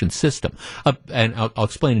election system. And I'll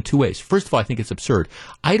explain in two ways. First of all, I think it's absurd.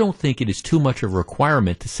 I don't think it is too much of a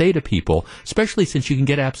requirement to say to people, especially since you can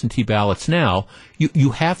get absentee ballots now,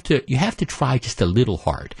 you have to try just a little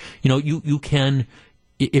hard. You can,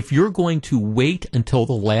 if you're going to wait until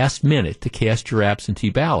the last minute to cast your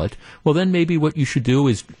absentee ballot, well, then maybe what you should do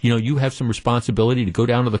is, you have some responsibility to go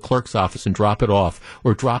down to the clerk's office and drop it off,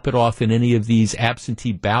 or drop it off in any of these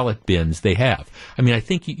absentee ballot bins they have. I mean, I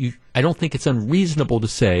think I don't think it's unreasonable to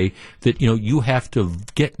say that, you have to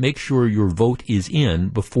make sure your vote is in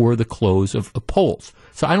before the close of polls.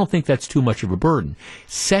 So I don't think that's too much of a burden.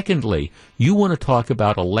 Secondly, you want to talk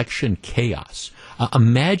about election chaos.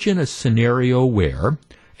 Imagine a scenario where,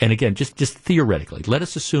 and again, just theoretically, let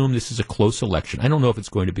us assume this is a close election. I don't know if it's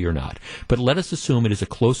going to be or not, but let us assume it is a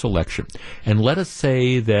close election. And let us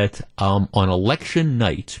say that on election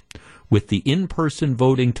night, with the in-person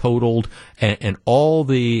voting totaled and all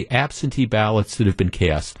the absentee ballots that have been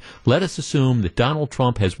cast, let us assume that Donald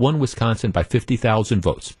Trump has won Wisconsin by 50,000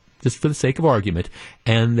 votes, just for the sake of argument,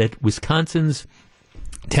 and that Wisconsin's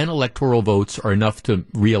 10 electoral votes are enough to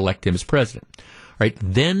reelect him as president. Right?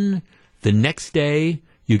 Then the next day,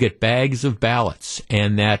 you get bags of ballots,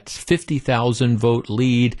 and that 50,000 vote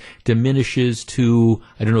lead diminishes to,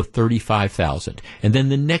 35,000. And then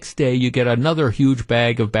the next day, you get another huge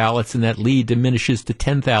bag of ballots, and that lead diminishes to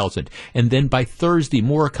 10,000. And then by Thursday,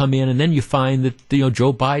 more come in, and then you find that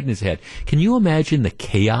Joe Biden is ahead. Can you imagine the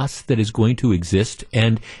chaos that is going to exist?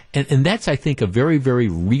 And that's, I think, a very, very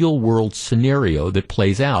real world scenario that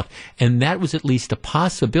plays out. And that was at least a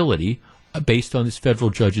possibility based on this federal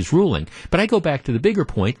judge's ruling. But I go back to the bigger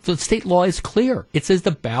point. The state law is clear. It says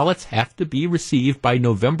the ballots have to be received by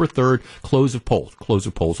November 3rd, close of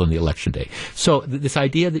polls on the election day. So this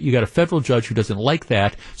idea that you got a federal judge who doesn't like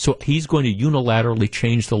that, so he's going to unilaterally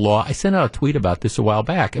change the law. I sent out a tweet about this a while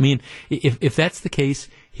back. I mean, if that's the case,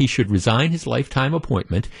 he should resign his lifetime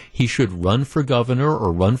appointment. He should run for governor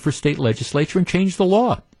or run for state legislature and change the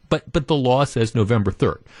law. But the law says November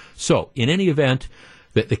 3rd. So in any event,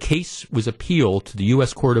 the case was appealed to the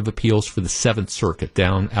U.S. Court of Appeals for the Seventh Circuit,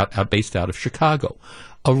 based out of Chicago.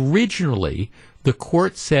 Originally, the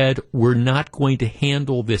court said, we're not going to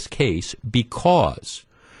handle this case because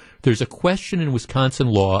there's a question in Wisconsin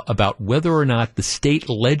law about whether or not the state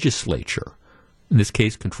legislature, in this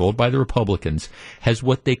case controlled by the Republicans, has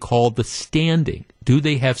what they call the standing. Do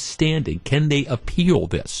they have standing? Can they appeal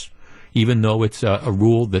this? Even though it's a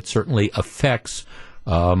rule that certainly affects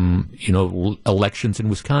elections in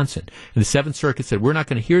Wisconsin. And the Seventh Circuit said, we're not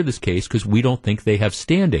going to hear this case because we don't think they have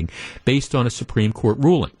standing based on a Supreme Court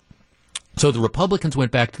ruling. So the Republicans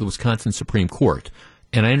went back to the Wisconsin Supreme Court,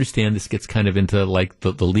 and I understand this gets kind of into like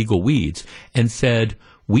the legal weeds, and said,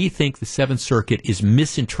 we think the Seventh Circuit is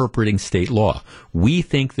misinterpreting state law. We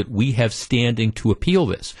think that we have standing to appeal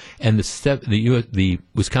this. And the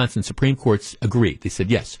Wisconsin Supreme Court agreed. They said,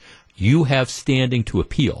 yes, you have standing to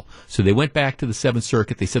appeal. So they went back to the Seventh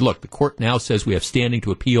Circuit. They said, look, the court now says we have standing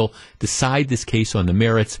to appeal. Decide this case on the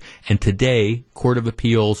merits. And today, Court of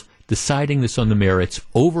Appeals, deciding this on the merits,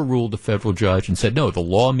 overruled the federal judge and said, no, the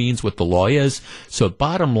law means what the law is. So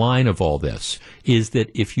bottom line of all this is that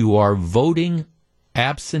if you are voting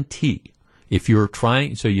absentee, if you're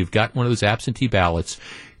trying, so you've got one of those absentee ballots,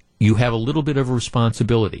 you have a little bit of a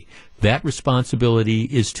responsibility. That responsibility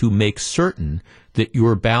is to make certain that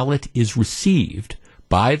your ballot is received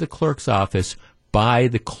by the clerk's office by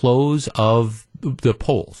the close of the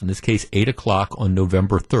polls, in this case, 8 o'clock on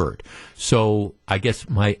November 3rd. So I guess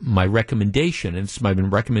my recommendation, and it's my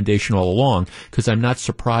recommendation all along, because I'm not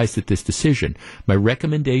surprised at this decision, my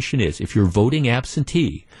recommendation is if you're voting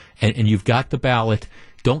absentee and you've got the ballot,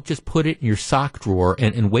 don't just put it in your sock drawer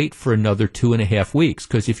and wait for another 2.5 weeks.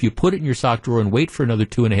 Because if you put it in your sock drawer and wait for another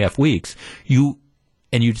 2.5 weeks, you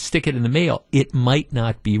stick it in the mail, it might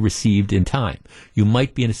not be received in time. You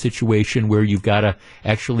might be in a situation where you've got to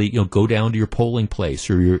actually go down to your polling place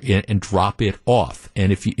and drop it off.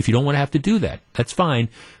 And if you don't want to have to do that, that's fine.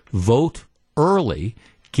 Vote early.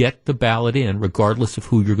 Get the ballot in, regardless of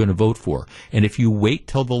who you're going to vote for. And if you wait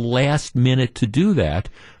till the last minute to do that,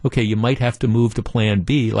 okay, you might have to move to Plan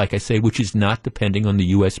B, like I say, which is not depending on the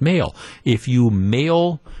U.S. mail. If you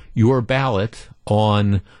mail your ballot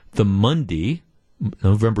on the Monday,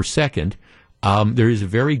 November 2nd, there is a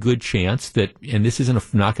very good chance that, and this isn't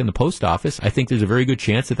a knock in the post office, I think there's a very good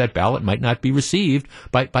chance that that ballot might not be received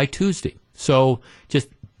by Tuesday. So just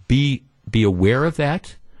be aware of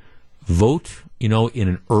that. Vote, in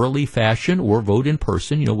an early fashion, or vote in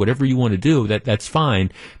person, whatever you want to do, that's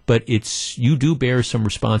fine. But you do bear some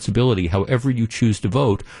responsibility, however you choose to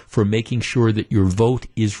vote, for making sure that your vote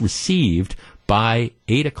is received by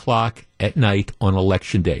 8 o'clock at night on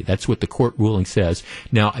Election Day. That's what the court ruling says.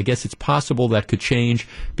 Now, I guess it's possible that could change,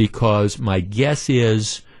 because my guess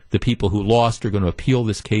is the people who lost are going to appeal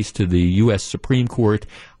this case to the U.S. Supreme Court.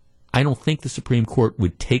 I don't think the Supreme Court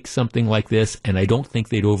would take something like this, and I don't think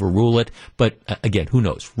they'd overrule it. But again, who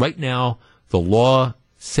knows? Right now, the law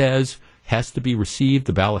says has to be received.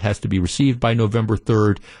 The ballot has to be received by November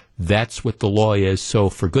 3rd. That's what the law is. So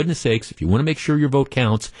for goodness sakes, if you want to make sure your vote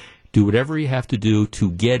counts, do whatever you have to do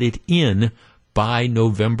to get it in by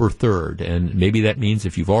November 3rd. And maybe that means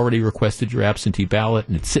if you've already requested your absentee ballot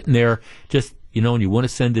and it's sitting there, just and you want to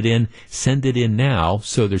send it in now,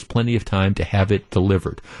 so there's plenty of time to have it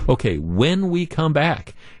delivered. Okay, when we come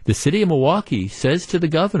back, the city of Milwaukee says to the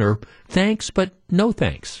governor, thanks, but no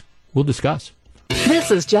thanks. We'll discuss.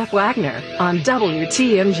 This is Jeff Wagner on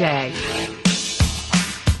WTMJ.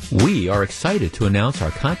 We are excited to announce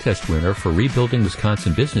our contest winner for Rebuilding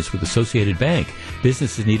Wisconsin Business with Associated Bank.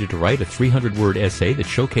 Businesses needed to write a 300-word essay that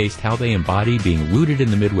showcased how they embody being rooted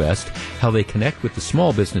in the Midwest, how they connect with the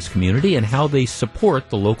small business community, and how they support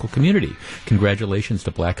the local community. Congratulations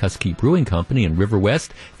to Black Husky Brewing Company in River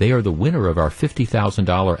West. They are the winner of our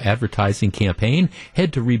 $50,000 advertising campaign.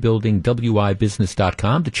 Head to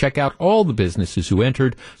rebuildingwibusiness.com to check out all the businesses who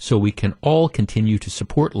entered, so we can all continue to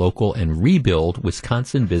support local and rebuild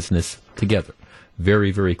Wisconsin business together. Very,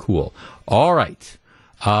 very cool. All right.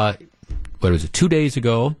 What was it? 2 days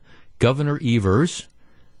ago, Governor Evers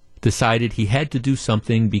decided he had to do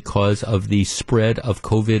something because of the spread of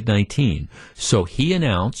COVID-19. So he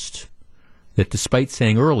announced that, despite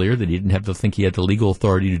saying earlier that he didn't think he had the legal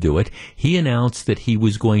authority to do it, he announced that he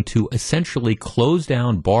was going to essentially close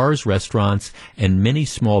down bars, restaurants, and many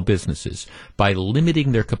small businesses by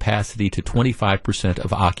limiting their capacity to 25%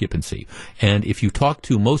 of occupancy. And if you talk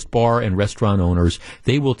to most bar and restaurant owners,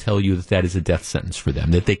 they will tell you that that is a death sentence for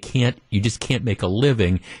them, that you just can't make a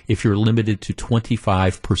living if you're limited to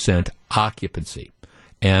 25% occupancy.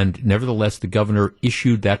 And nevertheless, the governor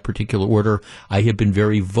issued that particular order. I have been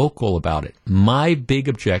very vocal about it. I've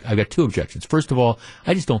got two objections. First of all,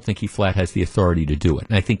 I just don't think he flat has the authority to do it.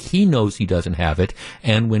 And I think he knows he doesn't have it.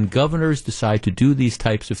 And when governors decide to do these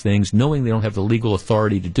types of things, knowing they don't have the legal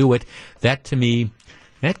authority to do it, that to me,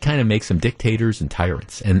 that kind of makes them dictators and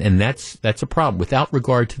tyrants. And that's a problem without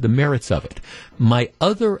regard to the merits of it. My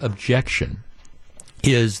other objection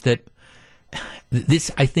is that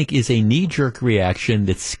this, I think, is a knee-jerk reaction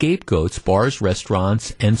that scapegoats bars,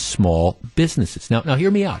 restaurants, and small businesses. Now,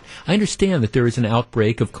 hear me out. I understand that there is an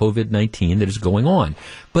outbreak of COVID-19 that is going on.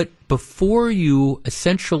 But before you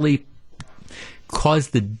essentially cause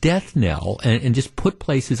the death knell and just put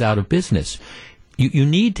places out of business, you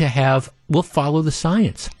need to we'll follow the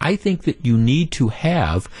science. I think that you need to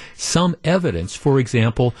have some evidence, for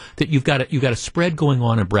example, that you've got a spread going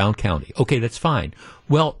on in Brown County. Okay, that's fine.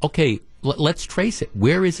 Well, okay, let's trace it.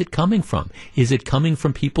 Where is it coming from? Is it coming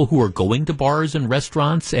from people who are going to bars and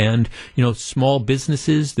restaurants and, small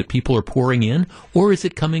businesses that people are pouring in? Or is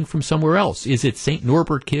it coming from somewhere else? Is it St.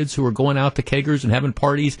 Norbert kids who are going out to keggers and having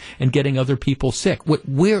parties and getting other people sick?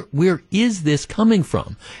 Where is this coming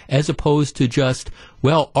from? As opposed to just,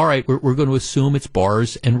 well, all right, we're going to assume it's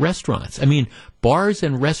bars and restaurants. I mean, bars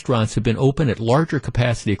and restaurants have been open at larger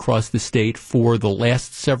capacity across the state for the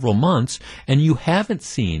last several months, and you haven't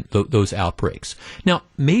seen those outbreaks. Now,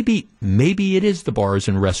 maybe it is the bars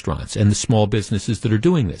and restaurants and the small businesses that are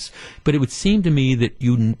doing this, but it would seem to me that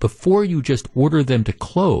before you just order them to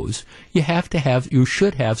close, you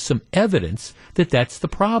should have some evidence that that's the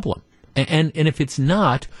problem. And if it's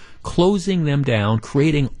not, closing them down,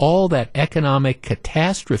 creating all that economic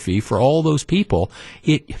catastrophe for all those people,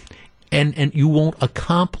 and you won't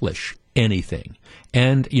accomplish anything.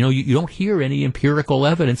 And, you don't hear any empirical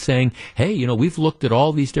evidence saying, hey, we've looked at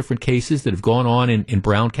all these different cases that have gone on in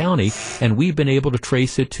Brown County, and we've been able to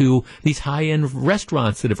trace it to these high-end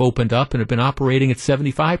restaurants that have opened up and have been operating at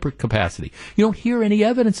 75% capacity. You don't hear any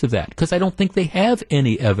evidence of that, because I don't think they have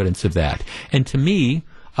any evidence of that. And to me,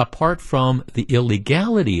 apart from the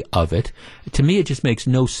illegality of it, to me, it just makes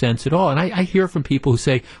no sense at all. And I hear from people who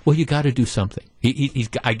say, well, you got to do something.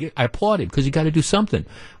 I applaud him because you got to do something.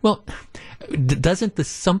 Well, doesn't the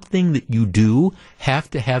something that you do have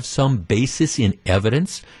to have some basis in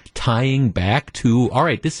evidence tying back to, all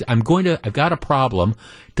right, I've got a problem.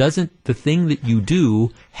 Doesn't the thing that you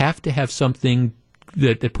do have to have something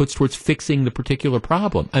that puts towards fixing the particular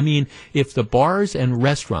problem? I mean, if the bars and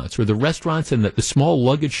restaurants, or the restaurants and the small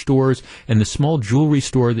luggage stores and the small jewelry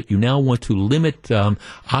store that you now want to limit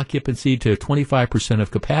occupancy to 25% of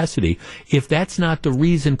capacity, if that's not the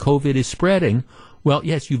reason COVID is spreading, well,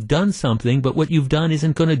 yes, you've done something, but what you've done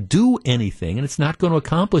isn't going to do anything, and it's not going to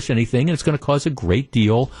accomplish anything, and it's going to cause a great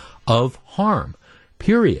deal of harm.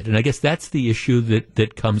 Period. And I guess that's the issue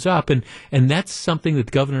that comes up, and that's something that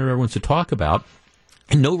the governor wants to talk about.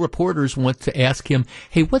 And no reporters want to ask him,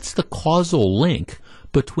 hey, what's the causal link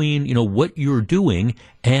between, what you're doing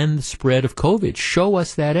and the spread of COVID? Show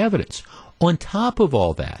us that evidence. On top of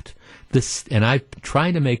all that, and I'm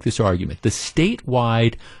trying to make this argument, the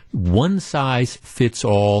statewide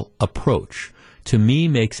one-size-fits-all approach to me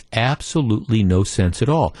makes absolutely no sense at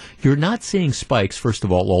all. You're not seeing spikes, first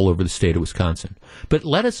of all over the state of Wisconsin. But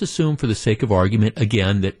let us assume, for the sake of argument,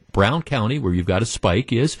 again, that Brown County, where you've got a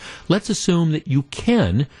spike, let's assume that you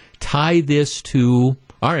can tie this to,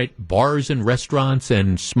 all right, bars and restaurants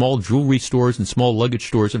and small jewelry stores and small luggage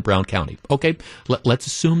stores in Brown County. Okay, let's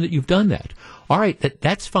assume that you've done that. All right,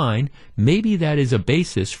 that's fine. Maybe that is a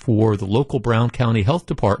basis for the local Brown County Health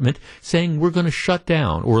Department saying we're going to shut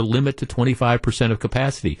down or limit to 25% of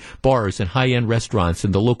capacity bars and high-end restaurants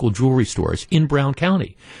and the local jewelry stores in Brown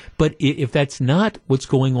County. But if that's not what's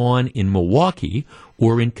going on in Milwaukee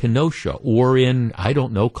or in Kenosha or in,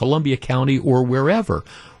 Columbia County or wherever,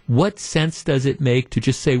 what sense does it make to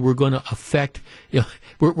just say we're going to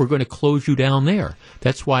we're going to close you down there?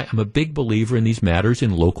 That's why I'm a big believer in these matters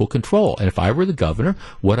in local control. And if I were the governor,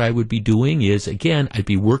 what I would be doing is, again, I'd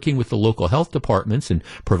be working with the local health departments and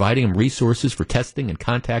providing them resources for testing and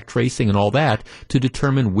contact tracing and all that to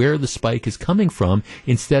determine where the spike is coming from,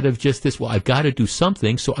 instead of just this, well, I've got to do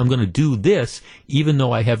something, so I'm going to do this, even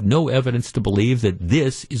though I have no evidence to believe that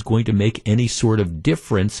this is going to make any sort of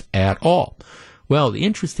difference at all. Well, the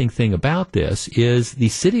interesting thing about this is the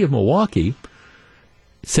city of Milwaukee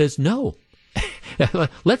says no.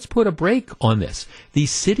 Let's put a break on this. The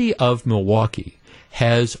city of Milwaukee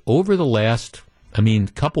has, over the last,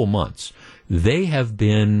 couple months, they have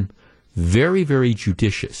been very, very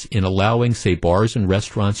judicious in allowing, say, bars and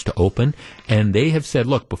restaurants to open. And they have said,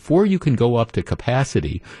 look, before you can go up to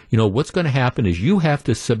capacity, what's going to happen is you have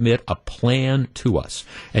to submit a plan to us.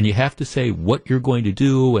 And you have to say what you're going to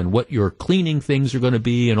do and what your cleaning things are going to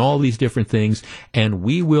be and all these different things. And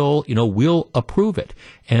we will, we'll approve it.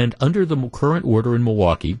 And under the current order in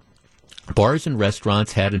Milwaukee, bars and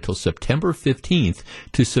restaurants had until September 15th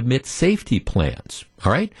to submit safety plans.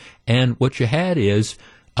 All right? And what you had is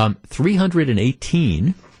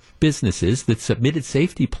 318 businesses that submitted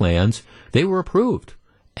safety plans, they were approved.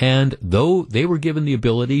 And though they were given the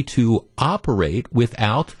ability to operate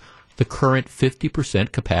without the current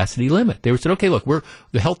 50% capacity limit, they were said, okay, look,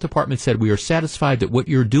 the health department said we are satisfied that what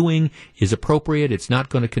you're doing is appropriate. It's not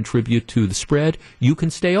going to contribute to the spread. You can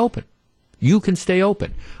stay open. You can stay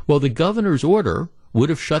open. Well, the governor's order would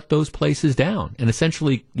have shut those places down and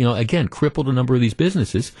essentially, again, crippled a number of these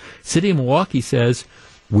businesses. City of Milwaukee says,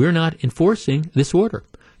 we're not enforcing this order.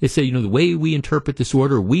 They say, the way we interpret this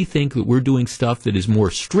order, we think that we're doing stuff that is more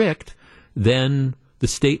strict than the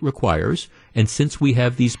state requires. And since we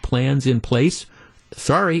have these plans in place,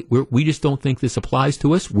 sorry, we just don't think this applies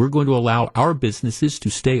to us. We're going to allow our businesses to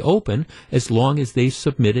stay open as long as they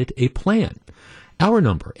submitted a plan. Our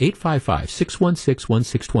number,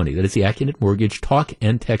 855-616-1620. That is the Acunet Mortgage talk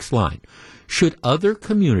and text line. Should other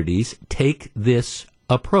communities take this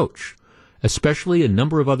approach? Especially a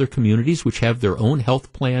number of other communities which have their own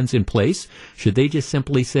health plans in place, should they just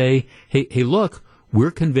simply say, hey, look, we're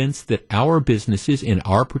convinced that our businesses in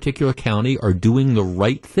our particular county are doing the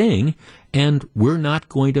right thing, and we're not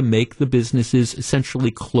going to make the businesses essentially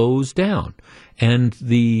close down. And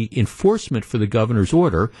the enforcement for the governor's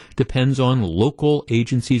order depends on local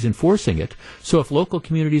agencies enforcing it. So if local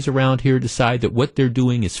communities around here decide that what they're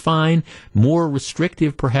doing is fine, more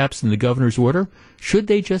restrictive perhaps than the governor's order, should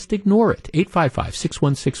they just ignore it?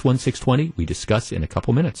 855-616-1620. We discuss in a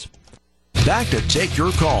couple minutes. Back to take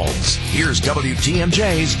your calls. Here's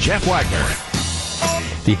WTMJ's Jeff Wagner.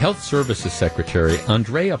 The Health Services Secretary,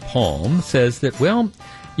 Andrea Palm, says that,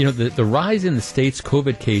 the rise in the state's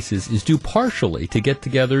COVID cases is due partially to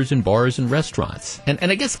get-togethers in bars and restaurants. And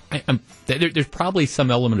I guess there's probably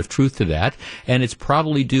some element of truth to that, and it's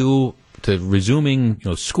probably due to resuming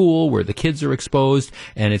school where the kids are exposed,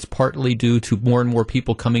 and it's partly due to more and more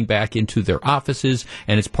people coming back into their offices,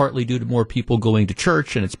 and it's partly due to more people going to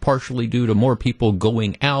church, and it's partially due to more people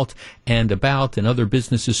going out and about, and other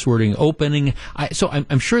businesses sort of opening. So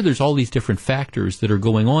I'm sure there's all these different factors that are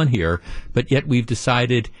going on here, but yet we've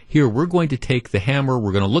decided here we're going to take the hammer,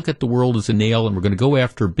 we're going to look at the world as a nail, and we're going to go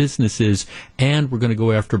after businesses, and we're going to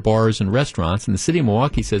go after bars and restaurants. And the city of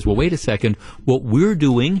Milwaukee says, well, wait a second, what we're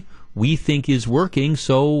doing we think is working,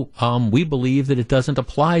 so we believe that it doesn't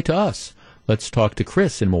apply to us. Let's talk to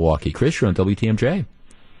Chris in Milwaukee. Chris, you're on WTMJ.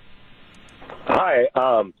 Hi.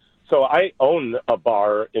 So I own a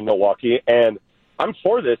bar in Milwaukee, and I'm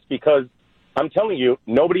for this because I'm telling you,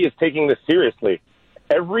 nobody is taking this seriously.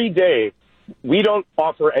 Every day, we don't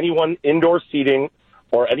offer anyone indoor seating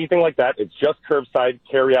or anything like that. It's just curbside,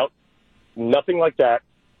 carry out, nothing like that.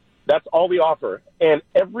 That's all we offer. And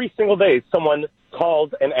every single day, someone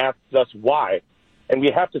calls and asks us why. And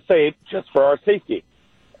we have to say, just for our safety.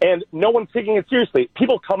 And no one's taking it seriously.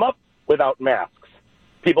 People come up without masks.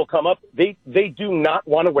 People come up, they do not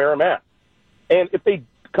want to wear a mask. And if they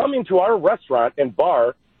come into our restaurant and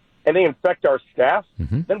bar and they infect our staff,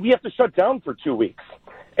 then we have to shut down for 2 weeks.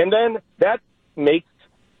 And then that makes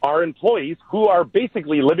our employees, who are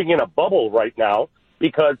basically living in a bubble right now,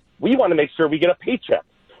 because we want to make sure we get a paycheck.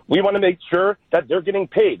 We want to make sure that they're getting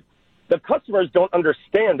paid. The customers don't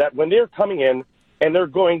understand that when they're coming in and they're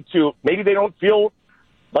going to, maybe they don't feel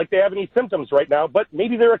like they have any symptoms right now, but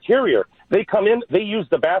maybe they're a carrier. They come in, they use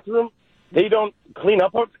the bathroom, they don't clean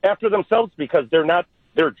up after themselves because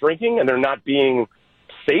they're drinking and they're not being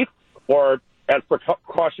safe or as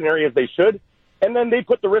precautionary as they should. And then they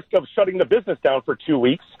put the risk of shutting the business down for 2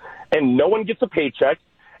 weeks and no one gets a paycheck.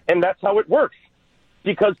 And that's how it works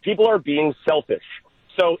because people are being selfish.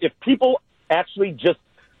 So if people actually just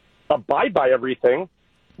abide by everything,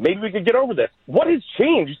 maybe we could get over this. What has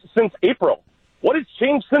changed since April? What has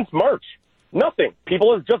changed since March? Nothing.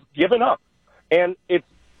 People have just given up. And it's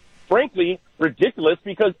frankly ridiculous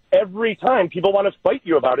because every time people want to fight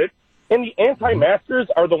you about it, and the anti-maskers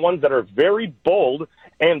are the ones that are very bold,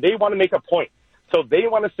 and they want to make a point. So they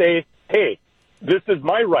want to say, hey, this is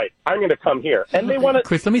my right. I'm going to come here. And they want to.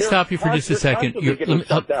 Chris, let me stop you for just a second.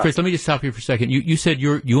 Chris, let me just stop you for a second. You said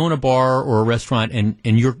you own a bar or a restaurant, and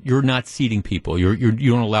you're not seating people. You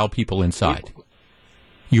don't allow people inside.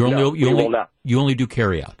 You only do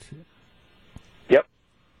carry out. Yep.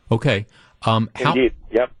 Okay. Indeed.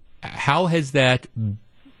 Yep. How has that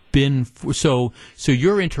been? So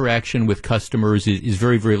your interaction with customers is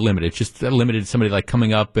very, very limited. It's just limited to somebody like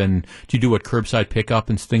coming up, and do you do what, curbside pickup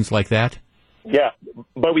and things like that? Yeah,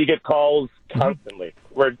 but we get calls constantly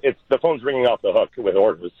where the phone's ringing off the hook with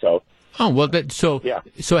orders. So. Oh well, yeah.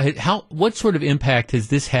 So what sort of impact has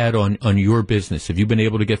this had on your business? Have you been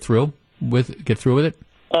able to get through with it?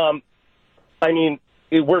 I mean,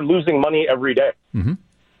 we're losing money every day. Mm-hmm.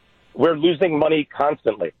 We're losing money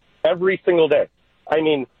constantly, every single day. I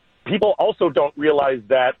mean, people also don't realize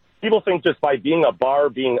that people think just by being a bar,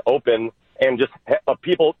 being open, and just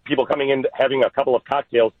people coming in, having a couple of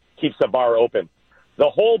cocktails keeps the bar open. The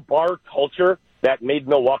whole bar culture that made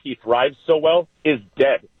Milwaukee thrive so well is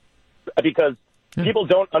dead because people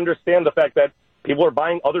don't understand the fact that people are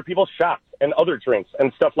buying other people's shots and other drinks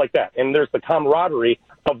and stuff like that. And there's the camaraderie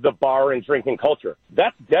of the bar and drinking culture.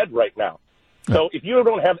 That's dead right now. So if you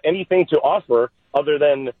don't have anything to offer other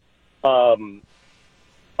than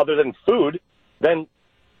food, then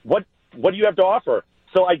what do you have to offer?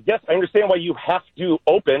 So I guess I understand why you have to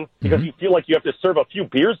open because you feel like you have to serve a few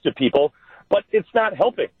beers to people, but it's not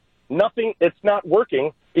helping. It's not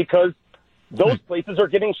working because those places are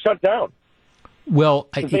getting shut down. Well,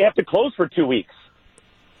 they have to close for 2 weeks.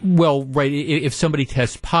 Well, right. If somebody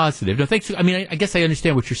tests positive, no, thanks. I mean, I guess I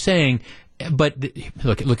understand what you're saying, but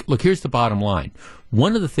look. Here's the bottom line.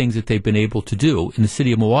 One of the things that they've been able to do in the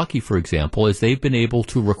city of Milwaukee, for example, is they've been able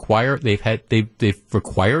to require they've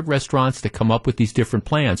required restaurants to come up with these different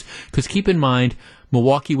plans. Because keep in mind,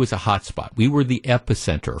 Milwaukee was a hot spot. We were the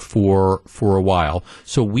epicenter for a while.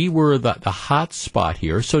 So we were the hot spot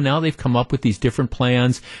here. So now they've come up with these different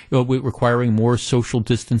plans requiring more social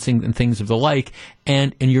distancing and things of the like.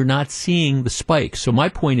 And you're not seeing the spike. So my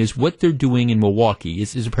point is what they're doing in Milwaukee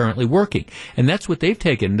is apparently working. And that's what they've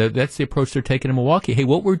taken. That's the approach they're taking in Milwaukee. Hey,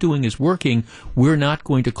 what we're doing is working. We're not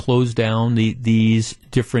going to close down these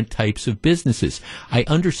different types of businesses. I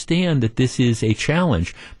understand that this is a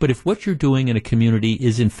challenge, but if what you're doing in a community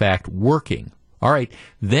is in fact working, All right.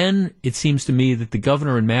 Then it seems to me that the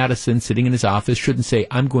governor in Madison, sitting in his office, shouldn't say,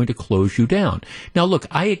 I'm going to close you down. Now, look,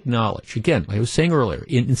 I acknowledge, again, like I was saying earlier,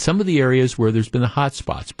 in some of the areas where there's been the hot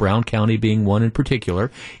spots, Brown County being one in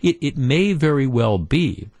particular, it may very well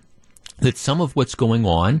be that some of what's going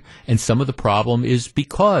on and some of the problem is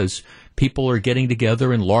because people are getting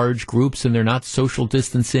together in large groups and they're not social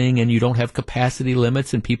distancing and you don't have capacity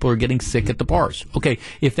limits and people are getting sick at the bars. Okay,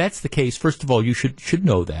 if that's the case, first of all, you should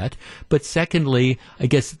know that. But secondly, I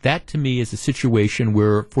guess that to me is a situation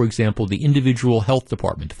where, for example, the individual health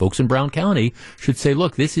department, folks in Brown County, should say,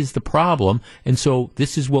 look, this is the problem, and so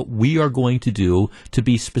this is what we are going to do to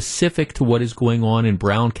be specific to what is going on in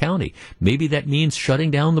Brown County. Maybe that means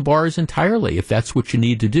shutting down the bars entirely, if that's what you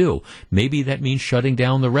need to do. Maybe that means shutting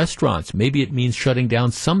down the restaurants. Maybe it means shutting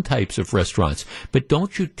down some types of restaurants. But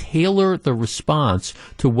don't you tailor the response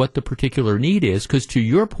to what the particular need is? Because to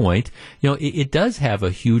your point, it does have a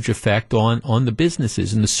huge effect on the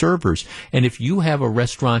businesses and the servers. And if you have a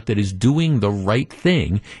restaurant that is doing the right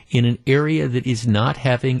thing in an area that is not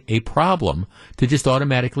having a problem, to just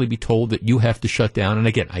automatically be told that you have to shut down. And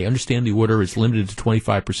again, I understand the order is limited to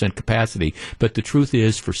 25% capacity, but the truth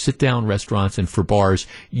is for sit-down restaurants and for bars,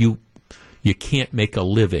 you can't make a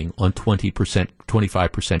living on 20%,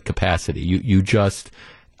 25% capacity. You just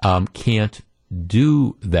can't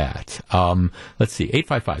do that. Let's see,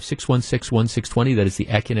 855-616-1620. That is the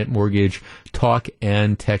AccuNet Mortgage talk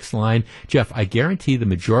and text line. Jeff, I guarantee the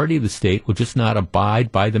majority of the state will just not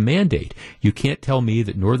abide by the mandate. You can't tell me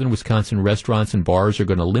that northern Wisconsin restaurants and bars are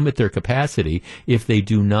going to limit their capacity if they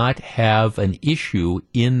do not have an issue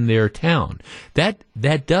in their town. That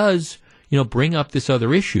does bring up this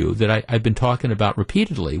other issue that I've been talking about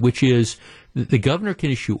repeatedly, which is the governor can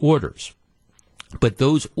issue orders, but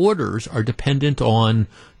those orders are dependent on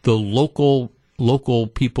the local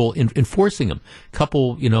people enforcing them. A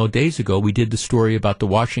couple, days ago, we did the story about the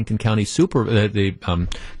Washington County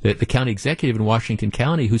the county executive in Washington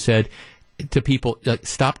County who said to people,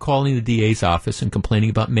 stop calling the DA's office and complaining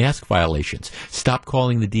about mask violations. Stop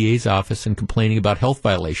calling the DA's office and complaining about health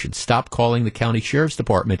violations. Stop calling the county sheriff's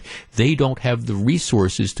department. They don't have the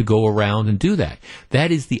resources to go around and do that. That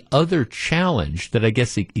is the other challenge that I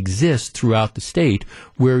guess exists throughout the state,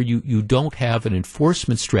 where you don't have an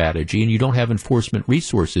enforcement strategy and you don't have enforcement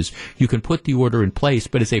resources. You can put the order in place,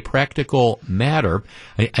 but as a practical matter,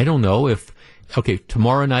 I don't know if, okay,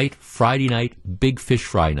 tomorrow night, Friday night, big fish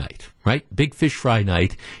fry night, right? Big fish fry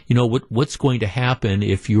night. What's going to happen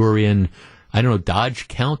if you're in, I don't know, Dodge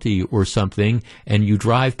County or something, and you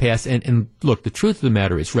drive past, and look, the truth of the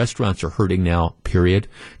matter is restaurants are hurting now, period,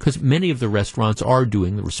 because many of the restaurants are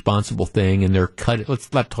doing the responsible thing, and they're cutting,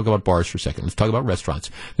 let's not talk about bars for a second, let's talk about restaurants.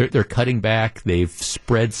 They're cutting back, they've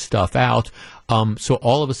spread stuff out, so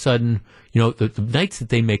all of a sudden, the nights that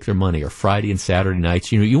they make their money are Friday and Saturday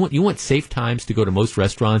nights. You want safe times to go to most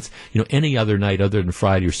restaurants, any other night other than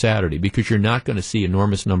Friday or Saturday, because you're not going to see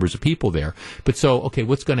enormous numbers of people there. But so, okay,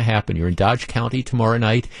 what's going to happen? You're in Dodge County tomorrow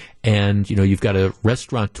night, and, you've got a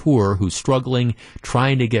restaurateur who's struggling,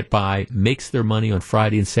 trying to get by, makes their money on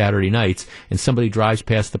Friday and Saturday nights, and somebody drives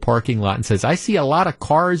past the parking lot and says, I see a lot of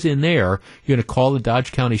cars in there. You're going to call the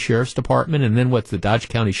Dodge County Sheriff's Department, and then what's the Dodge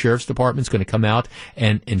County Sheriff's Department's going to come out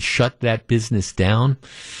and shut that business down?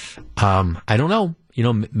 I don't know.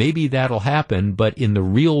 Maybe that'll happen, but in the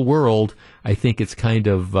real world, I think it's kind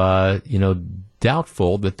of,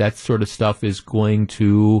 doubtful that sort of stuff is going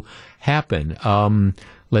to happen.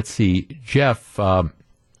 Let's see, Jeff,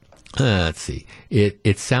 let's see.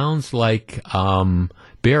 It sounds like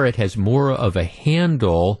Barrett has more of a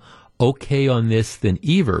handle okay on this than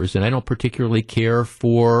Evers, and I don't particularly care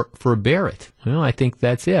for Barrett. Well, I think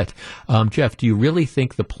that's it. Jeff, do you really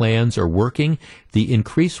think the plans are working? The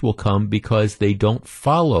increase will come because they don't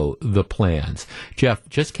follow the plans. Jeff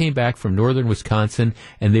just came back from northern Wisconsin,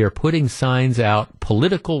 and they are putting signs out,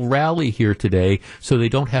 political rally here today, so they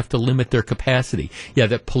don't have to limit their capacity. Yeah,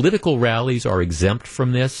 that political rallies are exempt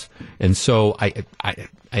from this, and so I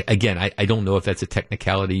don't know if that's a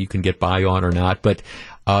technicality you can get by on or not, but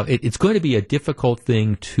it's going to be a difficult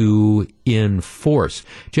thing to enforce.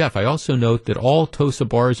 Jeff, I also note that all TOSA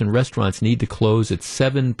bars and restaurants need to close at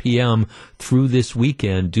 7 p.m. through this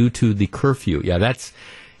weekend due to the curfew. Yeah, that's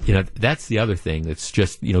the other thing that's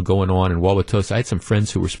just, going on in Wauwatosa. I had some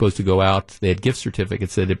friends who were supposed to go out. They had gift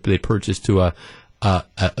certificates that they purchased to a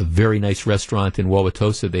very nice restaurant in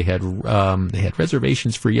Wauwatosa. They had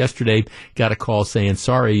reservations for yesterday. Got a call saying,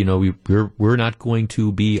 sorry, we're not going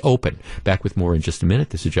to be open. Back with more in just a minute.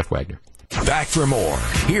 This is Jeff Wagner. Back for more.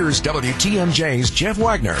 Here's WTMJ's Jeff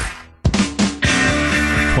Wagner.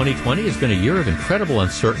 2020 has been a year of incredible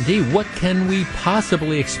uncertainty. What can we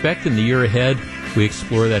possibly expect in the year ahead? We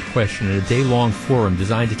explore that question in a day-long forum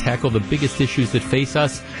designed to tackle the biggest issues that face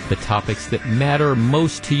us, the topics that matter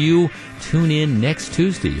most to you. Tune in next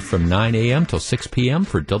Tuesday from 9 a.m. till 6 p.m.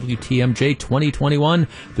 for WTMJ 2021.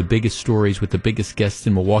 The biggest stories with the biggest guests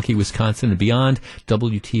in Milwaukee, Wisconsin, and beyond.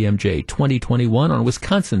 WTMJ 2021 on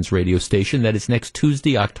Wisconsin's radio station. That is next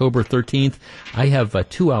Tuesday, October 13th. I have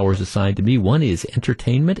 2 hours assigned to me. One is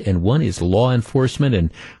entertainment and one is law enforcement.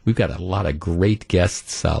 And we've got a lot of great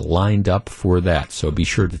guests lined up for that. So be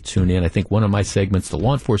sure to tune in. I think one of my segments, the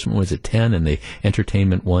law enforcement one, is at 10 and the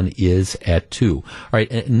entertainment one is at 2. All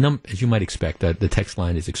right. As you might expect, the text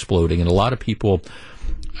line is exploding, and a lot of people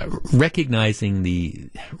recognizing the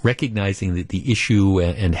issue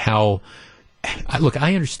and how. Look,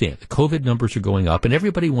 I understand the COVID numbers are going up, and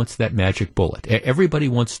everybody wants that magic bullet. Everybody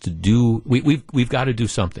wants to do. We've got to do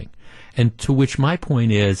something, and to which my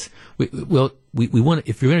point is, we want,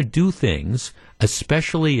 if you're going to do things,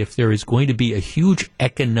 especially if there is going to be a huge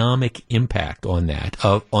economic impact on that,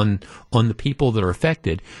 on the people that are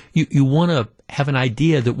affected, you want to have an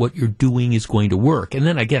idea that what you're doing is going to work. And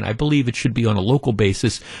then again, I believe it should be on a local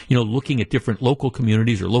basis, looking at different local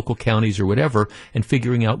communities or local counties or whatever and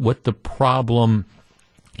figuring out what the problem,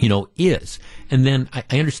 is. And then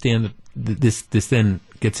I understand that this then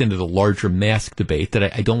gets into the larger mask debate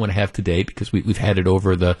that I don't want to have today because we've had it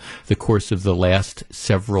over the course of the last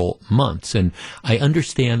several months. And I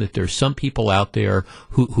understand that there's some people out there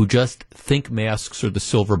who just think masks are the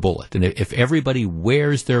silver bullet. And if everybody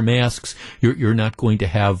wears their masks, you're not going to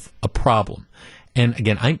have a problem. And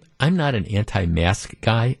again, I'm not an anti-mask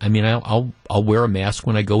guy. I mean, I'll wear a mask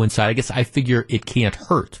when I go inside. I guess I figure it can't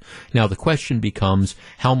hurt. Now the question becomes,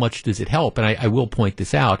 how much does it help? And I will point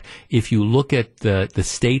this out. If you look at the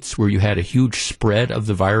states where you had a huge spread of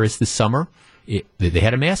the virus this summer, they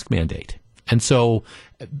had a mask mandate. And so,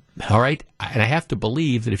 all right, and I have to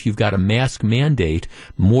believe that if you've got a mask mandate,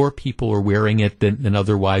 more people are wearing it than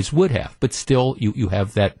otherwise would have. But still, you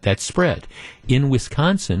have that spread. In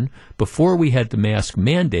Wisconsin, before we had the mask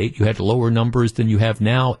mandate, you had lower numbers than you have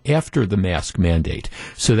now after the mask mandate.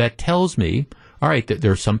 So that tells me, all right, that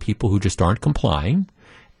there are some people who just aren't complying.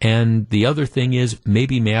 And the other thing is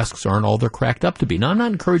maybe masks aren't all they're cracked up to be. Now, I'm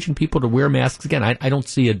not encouraging people to wear masks. Again, I don't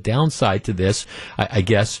see a downside to this, I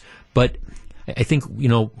guess. But I think,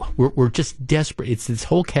 we're just desperate. It's this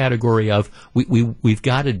whole category of we've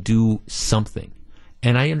got to do something.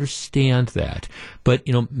 And I understand that. But,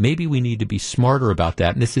 maybe we need to be smarter about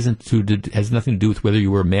that. And this has nothing to do with whether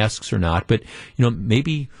you wear masks or not. But,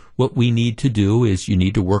 maybe what we need to do is you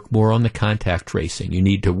need to work more on the contact tracing. You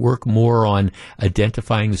need to work more on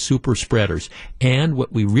identifying the super spreaders. And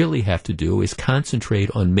what we really have to do is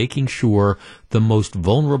concentrate on making sure the most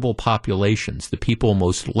vulnerable populations, the people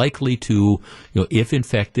most likely to, if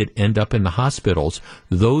infected, end up in the hospitals,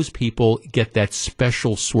 those people get that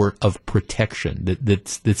special sort of protection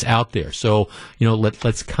that's out there. So,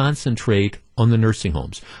 let's concentrate on the nursing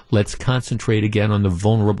homes. Let's concentrate again on the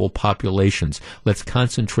vulnerable populations. Let's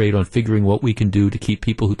concentrate on figuring what we can do to keep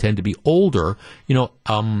people who tend to be older,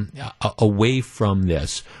 away from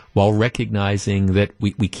this, while recognizing that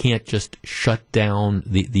we can't just shut down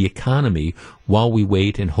the economy while we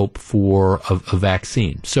wait and hope for a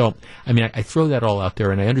vaccine. So, I throw that all out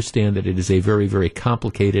there, and I understand that it is a very, very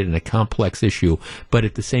complicated and a complex issue, but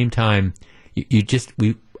at the same time,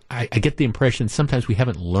 I get the impression sometimes we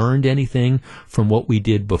haven't learned anything from what we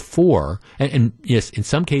did before. And yes, in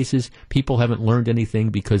some cases, people haven't learned anything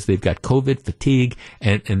because they've got COVID fatigue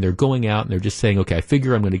and they're going out and they're just saying, okay, I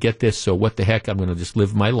figure I'm going to get this, so what the heck, I'm going to just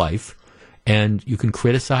live my life. And you can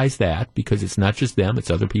criticize that because it's not just them,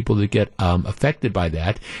 it's other people that get affected by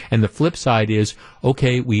that. And the flip side is,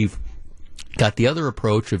 okay, we've got the other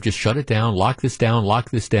approach of just shut it down, lock this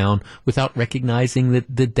down, without recognizing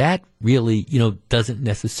that really, doesn't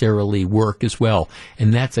necessarily work as well.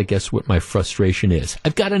 And that's, I guess, what my frustration is.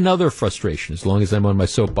 I've got another frustration, as long as I'm on my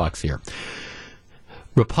soapbox here.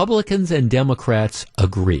 Republicans and Democrats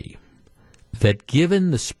agree that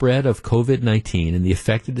given the spread of COVID-19 and the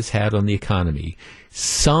effect it has had on the economy,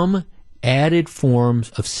 some added forms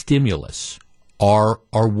of stimulus are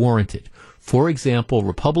warranted. For example,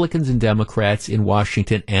 Republicans and Democrats in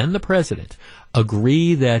Washington and the president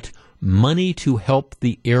agree that money to help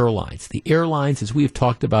the airlines, as we have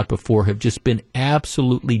talked about before, have just been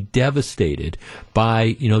absolutely devastated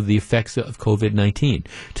by, the effects of COVID-19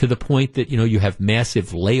 to the point that, you have massive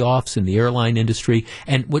layoffs in the airline industry.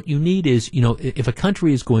 And what you need is, if a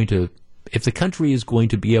country is going to if the country is going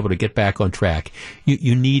to be able to get back on track,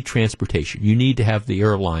 you need transportation. You need to have the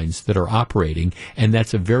airlines that are operating, and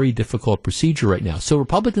that's a very difficult procedure right now. So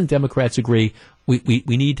Republicans and Democrats agree we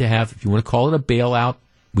need to have, if you want to call it a bailout,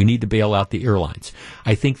 we need to bail out the airlines.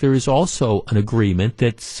 I think there is also an agreement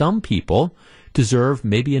that some people deserve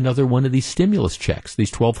maybe another one of these stimulus checks,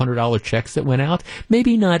 these $1,200 checks that went out.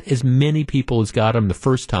 Maybe not as many people as got them the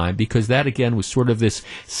first time, because that, again, was sort of this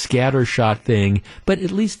scattershot thing, but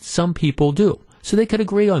at least some people do. So they could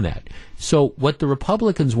agree on that. So what the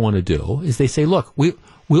Republicans want to do is they say, look,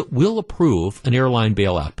 we'll approve an airline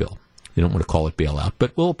bailout bill. They don't want to call it bailout,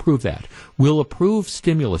 but we'll approve that. We'll approve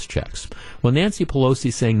stimulus checks. Well, Nancy Pelosi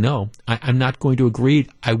is saying, no, I'm not going to agree.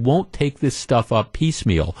 I won't take this stuff up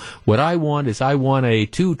piecemeal. What I want is I want a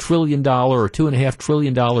 $2 trillion or $2.5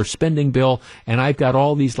 trillion spending bill, and I've got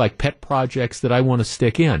all these like pet projects that I want to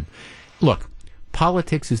stick in. Look,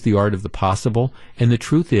 politics is the art of the possible, and the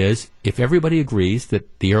truth is, if everybody agrees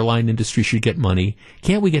that the airline industry should get money,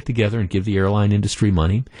 can't we get together and give the airline industry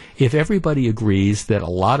money? If everybody agrees that a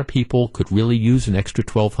lot of people could really use an extra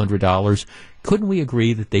 $1,200, couldn't we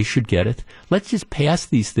agree that they should get it? Let's just pass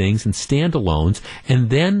these things in standalones, and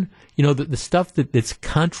then, you know, the stuff that's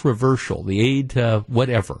controversial, the aid to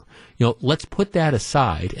whatever, you know, let's put that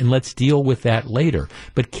aside and let's deal with that later.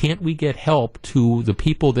 But can't we get help to the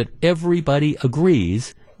people that everybody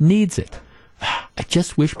agrees needs it? I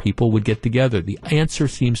just wish people would get together. The answer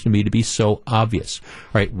seems to me to be so obvious.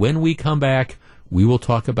 All right, when we come back, we will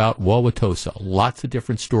talk about Wauwatosa. Lots of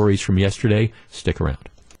different stories from yesterday. Stick around.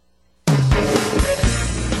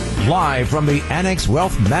 Live from the Annex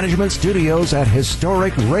Wealth Management Studios at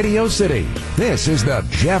historic Radio City, this is the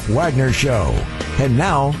Jeff Wagner Show. And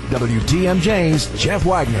now, WTMJ's Jeff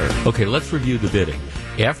Wagner. Okay, let's review the bidding.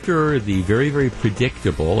 After the very, very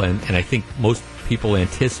predictable, and I think most people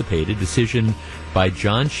anticipated, decision by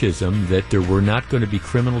John Chisholm that there were not going to be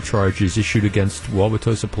criminal charges issued against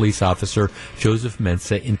Wauwatosa police officer Joseph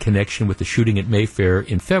Mensah in connection with the shooting at Mayfair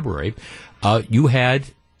in February, you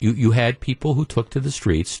had people who took to the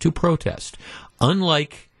streets to protest.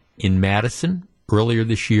 Unlike in Madison earlier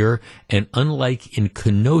this year, and unlike in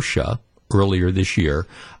Kenosha earlier this year,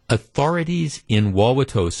 authorities in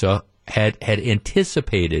Wauwatosa had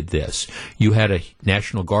anticipated this. You had a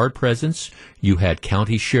National Guard presence, you had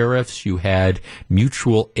county sheriffs, you had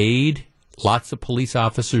mutual aid, lots of police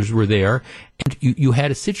officers were there, and you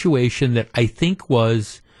had a situation that I think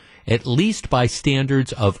was, at least by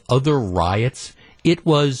standards of other riots, it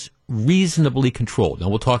was reasonably controlled. Now,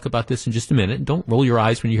 we'll talk about this in just a minute. Don't roll your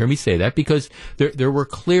eyes when you hear me say that, because there were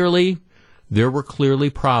clearly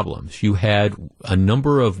problems. You had a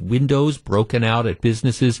number of windows broken out at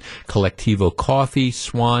businesses, Collectivo Coffee,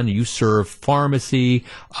 Swan, You Serve Pharmacy,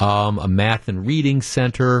 a math and reading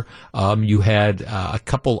center. You had a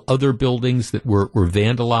couple other buildings that were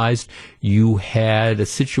vandalized. You had a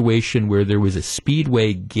situation where there was a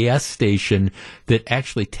Speedway gas station that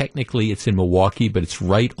actually, technically, it's in Milwaukee, but it's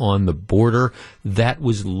right on the border. That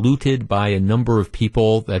was looted by a number of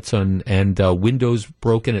people. And windows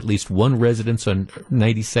broken, at least one residence on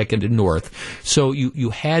 92nd and North. So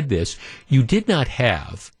you had this. You did not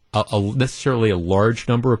have necessarily a large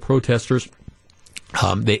number of protesters.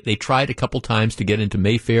 They tried a couple times to get into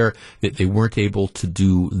Mayfair. They weren't able to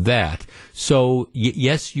do that. So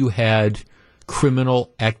yes, you had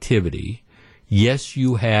criminal activity. Yes,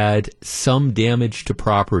 you had some damage to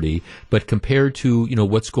property, but compared to,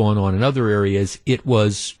 what's going on in other areas, it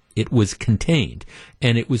was contained.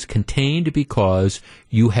 And it was contained because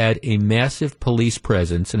you had a massive police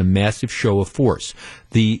presence and a massive show of force.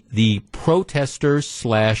 The protesters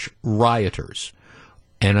 / rioters,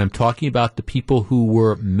 and I'm talking about the people who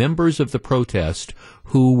were members of the protest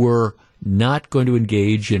who were not going to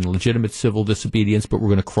engage in legitimate civil disobedience, but were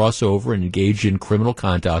going to cross over and engage in criminal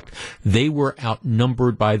conduct. They were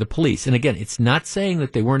outnumbered by the police. And again, it's not saying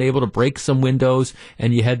that they weren't able to break some windows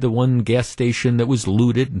and you had the one gas station that was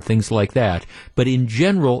looted and things like that. But in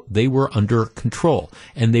general, they were under control.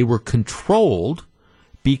 And they were controlled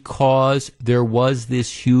because there was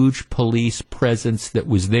this huge police presence that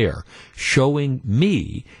was there, showing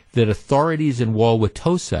me that authorities in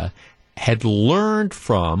Wauwatosa had learned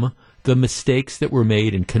from the mistakes that were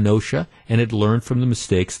made in Kenosha and had learned from the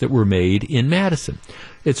mistakes that were made in Madison.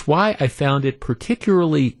 It's why I found it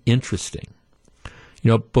particularly interesting,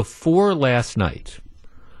 before last night,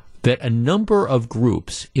 that a number of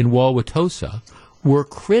groups in Wauwatosa were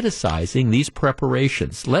criticizing these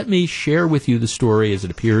preparations. Let me share with you the story as it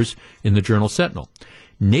appears in the Journal Sentinel.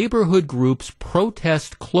 neighborhood groups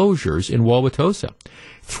protest closures in Wauwatosa.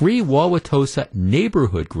 3 Wauwatosa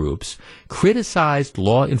neighborhood groups criticized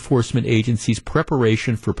law enforcement agencies'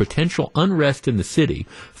 preparation for potential unrest in the city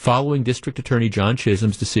following District Attorney John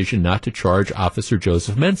Chisholm's decision not to charge Officer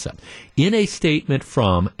Joseph Mensah. In a statement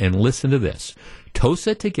from, and listen to this,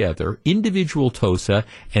 Tosa Together, Individual Tosa,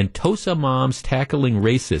 and Tosa Moms Tackling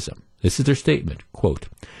Racism. This is their statement, quote,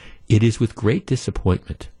 "It is with great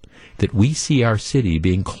disappointment that we see our city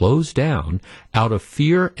being closed down out of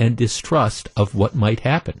fear and distrust of what might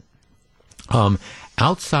happen.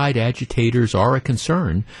 Outside agitators are a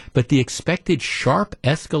concern, but the expected sharp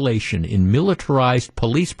escalation in militarized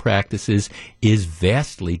police practices is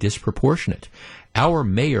vastly disproportionate. Our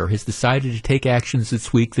mayor has decided to take actions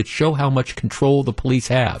this week that show how much control the police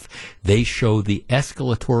have. They show the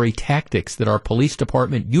escalatory tactics that our police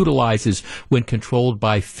department utilizes when controlled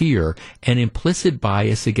by fear and implicit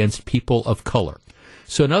bias against people of color."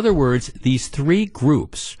 So in other words, these 3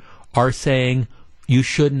 groups are saying you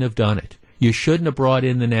shouldn't have done it. You shouldn't have brought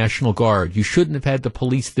in the National Guard. You shouldn't have had the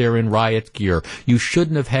police there in riot gear. You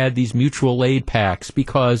shouldn't have had these mutual aid packs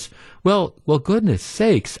because, well, goodness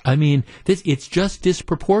sakes. I mean, it's just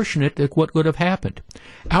disproportionate at what would have happened.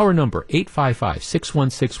 Our number,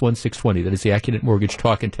 855-616-1620. That is the Accurate Mortgage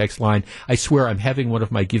Talk and Text line. I swear I'm having one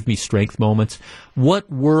of my give me strength moments.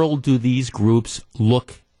 What world do these groups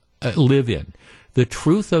live in? The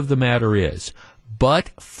truth of the matter is, but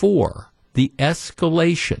for the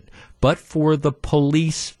escalation, but for the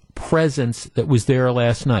police presence that was there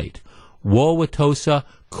last night, Wauwatosa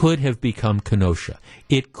could have become Kenosha.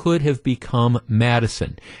 It could have become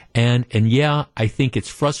Madison. And yeah, I think it's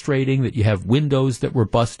frustrating that you have windows that were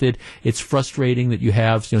busted. It's frustrating that you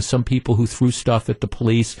have, some people who threw stuff at the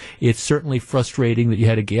police. It's certainly frustrating that you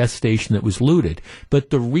had a gas station that was looted. But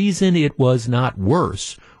the reason it was not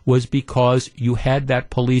worse was because you had that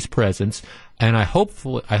police presence. And I hope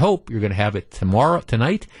you're going to have it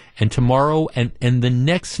tonight, and tomorrow, and the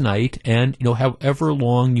next night, and however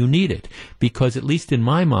long you need it. Because at least in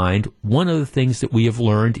my mind, one of the things that we have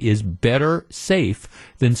learned is better safe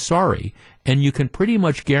than sorry. And you can pretty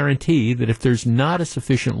much guarantee that if there's not a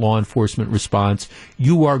sufficient law enforcement response,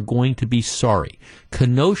 you are going to be sorry.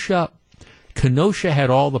 Kenosha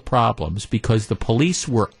had all the problems because the police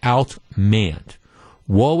were outmanned.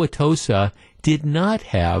 Wauwatosa did not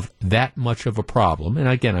have that much of a problem. And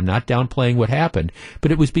again, I'm not downplaying what happened,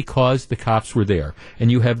 but it was because the cops were there.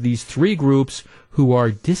 And you have these 3 groups who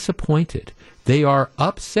are disappointed. They are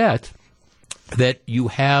upset that you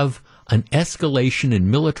have an escalation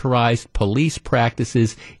in militarized police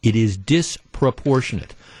practices. It is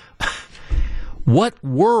disproportionate. What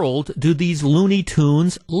world do these Looney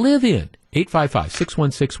Tunes live in?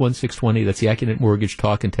 855-616-1620. That's the Accurate Mortgage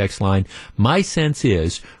Talk and Text line. My sense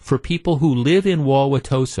is, for people who live in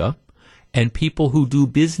Wauwatosa and people who do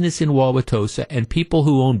business in Wauwatosa and people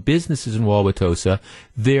who own businesses in Wauwatosa,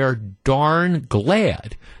 they're darn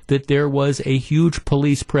glad that there was a huge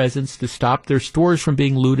police presence to stop their stores from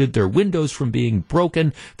being looted, their windows from being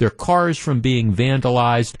broken, their cars from being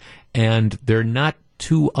vandalized, and they're not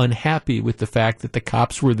too unhappy with the fact that the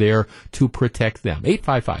cops were there to protect them.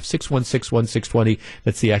 855-616-1620.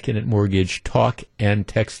 That's the Accurate Mortgage Talk and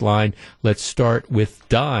Text line. Let's start with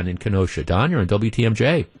Don in Kenosha. Don, you're on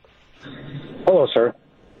WTMJ. Hello, sir.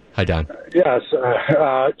 Hi, Don. Yes.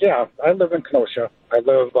 I live in Kenosha. I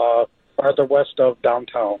live farther west of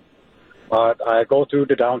downtown. I go through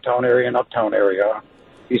the downtown area and uptown area.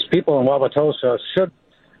 These people in Wauwatosa should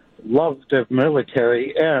love the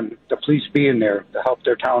military and the police being there to help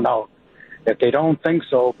their town out. If they don't think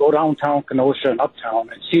so, go downtown Kenosha and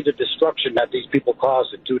uptown and see the destruction that these people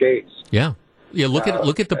caused in 2 days. Yeah. Yeah, look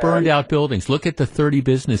at the burned out buildings. Look at the 30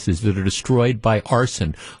 businesses that are destroyed by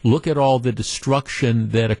arson. Look at all the destruction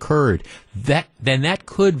that occurred. That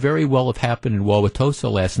could very well have happened in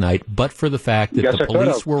Wauwatosa last night, but for the fact that the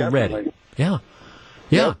police were ready. Yeah.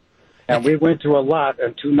 Yep. And we went through a lot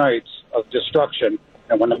in 2 nights of destruction.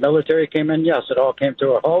 And when the military came in, yes, it all came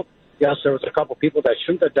to a halt. Yes, there was a couple people that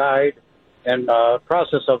shouldn't have died in the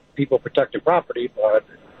process of people protecting property, but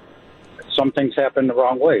some things happened the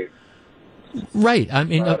wrong way. Right. I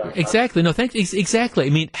mean, exactly. No, thanks. Exactly. I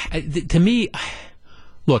mean, to me,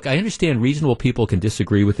 look, I understand reasonable people can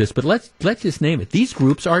disagree with this, but let's just name it. These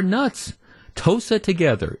groups are nuts. Tosa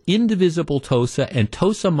Together, Indivisible Tosa, and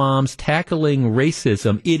Tosa Moms Tackling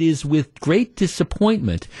Racism. It is with great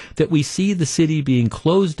disappointment that we see the city being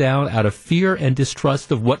closed down out of fear and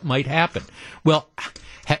distrust of what might happen. Well,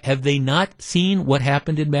 have they not seen what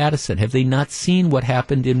happened in Madison? Have they not seen what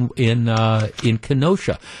happened in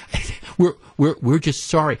Kenosha? We're just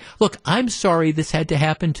sorry. Look, I'm sorry this had to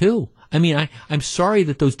happen too. I mean, I'm sorry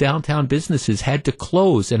that those downtown businesses had to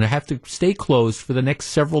close and have to stay closed for the next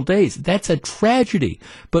several days. That's a tragedy.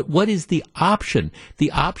 But what is the option?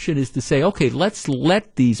 The option is to say, okay, let's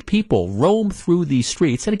let these people roam through these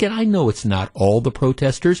streets. And again, I know it's not all the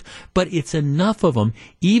protesters, but it's enough of them,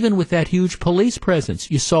 even with that huge police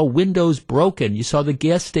presence. You saw windows broken. You saw the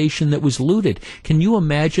gas station that was looted. Can you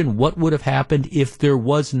imagine what would have happened if there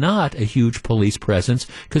was not a huge police presence?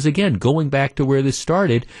 Because again, going back to where this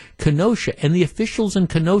started, Kenosha, and the officials in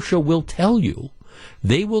Kenosha will tell you,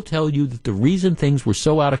 they will tell you that the reason things were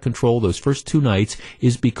so out of control those first 2 nights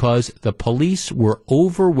is because the police were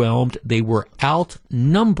overwhelmed. They were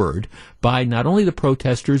outnumbered by not only the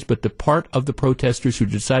protesters, but the part of the protesters who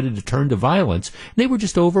decided to turn to violence. They were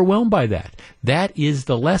just overwhelmed by that. That is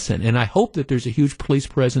the lesson. And I hope that there's a huge police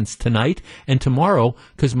presence tonight and tomorrow,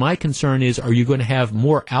 because my concern is, are you going to have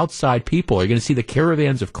more outside people? Are you going to see the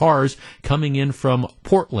caravans of cars coming in from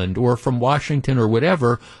Portland or from Washington or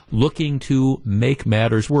whatever, looking to make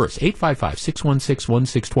matters worse?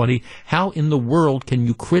 855-616-1620. How in the world can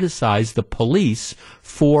you criticize the police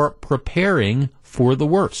for preparing for the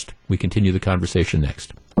worst? We continue the conversation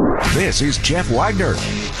next. This is Jeff Wagner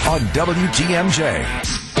on WTMJ.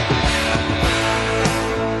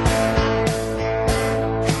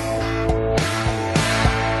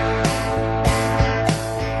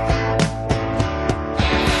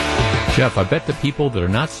 Jeff, I bet the people that are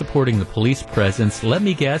not supporting the police presence, let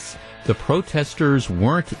me guess, the protesters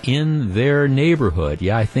weren't in their neighborhood.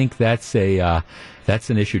 Yeah, I think that's an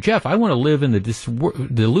issue. Jeff, I want to live in the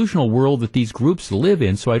delusional world that these groups live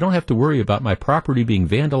in, so I don't have to worry about my property being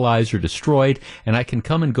vandalized or destroyed, and I can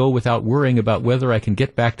come and go without worrying about whether I can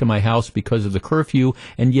get back to my house because of the curfew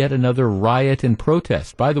and yet another riot and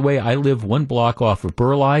protest. By the way, I live 1 block off of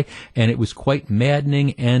Burleigh, and it was quite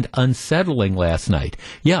maddening and unsettling last night.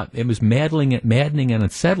 Yeah, it was maddening and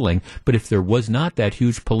unsettling, but if there was not that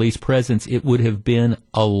huge police presence, it would have been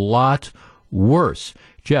a lot worse.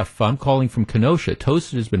 Jeff, I'm calling from Kenosha.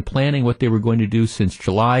 Tosa has been planning what they were going to do since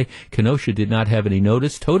July. Kenosha did not have any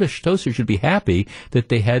notice. Tosa should be happy that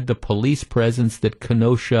they had the police presence that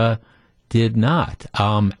Kenosha did not.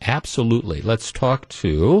 Absolutely. Let's talk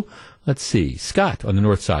to, Scott on the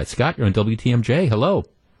north side. Scott, you're on WTMJ. Hello.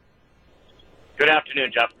 Good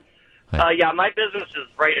afternoon, Jeff. Yeah, my business is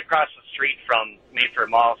right across the street from Mayfair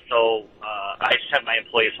Mall, so I just have my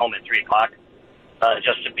employees home at 3 o'clock.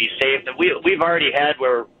 Just to be safe. We've already had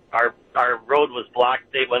where our road was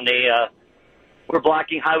blocked. When they were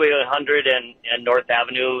blocking Highway 100 and North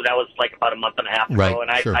Avenue. That was like about a month and a half ago, right,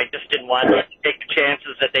 and sure. I just didn't want to take the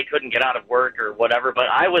chances that they couldn't get out of work or whatever. But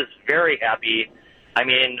I was very happy. I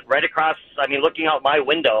mean, right across. I mean, looking out my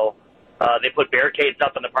window, they put barricades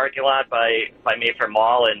up in the parking lot by Mayfair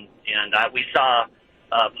Mall, and we saw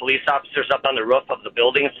police officers up on the roof of the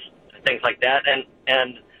buildings, things like that,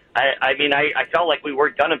 and. I mean, I felt like we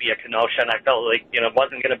weren't going to be a Kenosha, and I felt like, it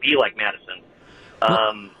wasn't going to be like Madison.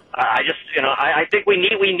 I just, I think we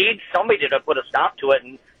need somebody to put a stop to it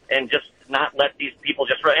and just not let these people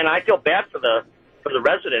just run. And I feel bad for the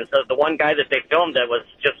residents. The one guy that they filmed that was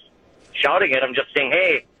just shouting at them, just saying,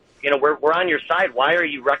 hey, we're on your side. Why are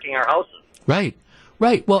you wrecking our houses? Right.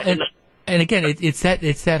 Well, and again, it's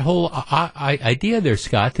that whole idea there,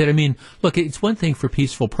 Scott, that, I mean, look, it's one thing for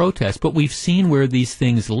peaceful protest, but we've seen where these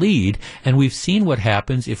things lead, and we've seen what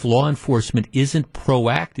happens if law enforcement isn't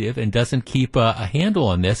proactive and doesn't keep a handle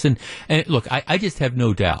on this. And look, I just have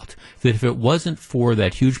no doubt that if it wasn't for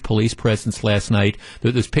that huge police presence last night,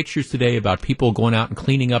 there's pictures today about people going out and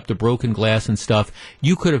cleaning up the broken glass and stuff,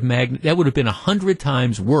 you could have that would have been 100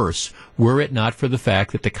 times worse were it not for the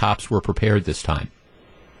fact that the cops were prepared this time.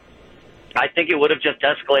 I think it would have just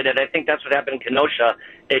escalated. I think that's what happened in Kenosha.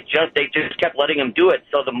 They just kept letting them do it.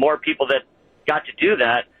 So the more people that got to do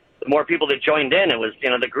that, the more people that joined in. It was,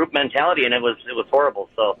 the group mentality, and it was horrible.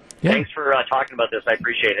 So Thanks for talking about this. I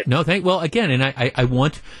appreciate it. No, well, again, and I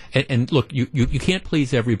want, and look, you can't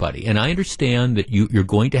please everybody, and I understand that you're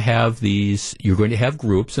going to have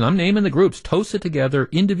groups, and I'm naming the groups: Tosa Together,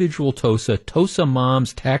 Individual Tosa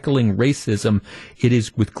Moms Tackling Racism. It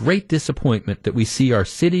is with great disappointment that we see our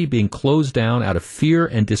city being closed down out of fear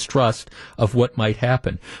and distrust of what might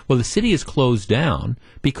happen. Well, the city is closed down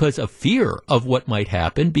because of fear of what might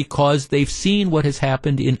happen, because because they've seen what has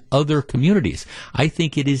happened in other communities. I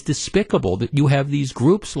think it is despicable that you have these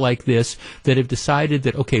groups like this that have decided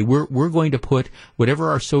that, okay, we're going to put whatever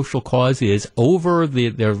our social cause is over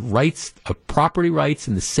their rights, property rights,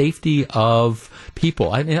 and the safety of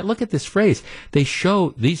people. I mean, look at this phrase. They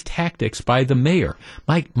show these tactics by the mayor.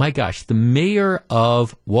 My gosh, the mayor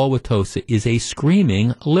of Wauwatosa is a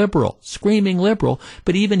screaming liberal,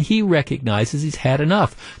 but even he recognizes he's had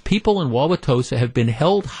enough. People in Wauwatosa have been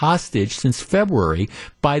held hostage since February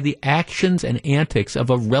by the actions and antics of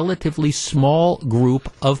a relatively small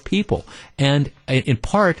group of people. And in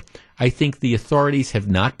part, I think the authorities have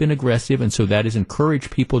not been aggressive, and so that has encouraged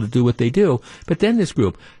people to do what they do. But then this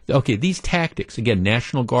group, okay, these tactics, again,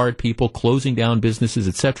 National Guard people closing down businesses,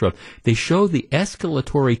 etc., they show the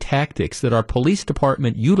escalatory tactics that our police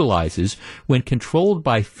department utilizes when controlled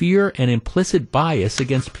by fear and implicit bias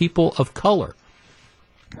against people of color.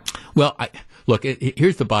 Well, look,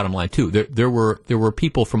 here's the bottom line, too. There were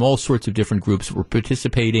people from all sorts of different groups that were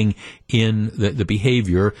participating in the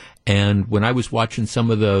behavior. And when I was watching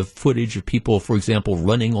some of the footage of people, for example,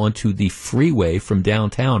 running onto the freeway from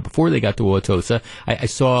downtown before they got to Wauwatosa, I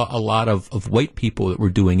saw a lot of white people that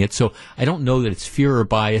were doing it. So I don't know that it's fear or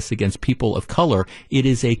bias against people of color. It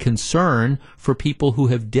is a concern for people who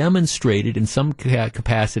have demonstrated in some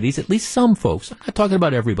capacities, at least some folks, I'm not talking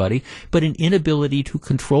about everybody, but an inability to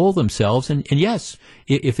control themselves. And yes,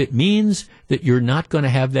 if it means that you're not going to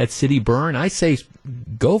have that city burn, I say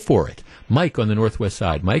go for it. Mike on the Northwest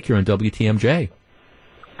Side. Mike, you're on WTMJ.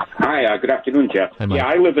 Hi, good afternoon, Jeff. Hi, Mike. Yeah,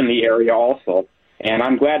 I live in the area also, and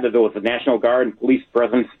I'm glad that there was a National Guard and police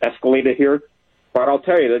presence escalated here. But I'll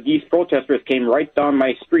tell you that these protesters came right down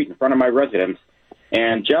my street in front of my residence.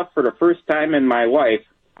 And, Jeff, for the first time in my life,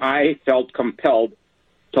 I felt compelled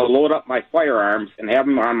to load up my firearms and have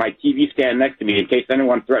them on my TV stand next to me in case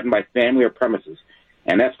anyone threatened my family or premises.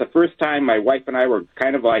 And that's the first time my wife and I were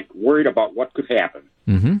kind of like worried about what could happen.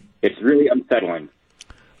 Mm-hmm. It's really unsettling.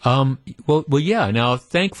 Well, yeah. Now,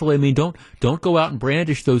 thankfully, I mean, don't go out and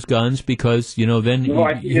brandish those guns because then. No,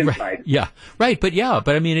 I see inside. Yeah, right. But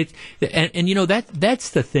I mean, that's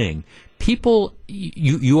the thing. People,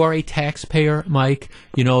 you are a taxpayer, Mike.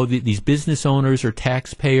 These business owners are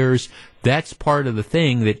taxpayers. That's part of the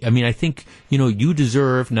thing that, I mean, I think, you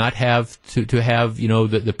deserve not have to have,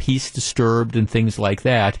 the peace disturbed and things like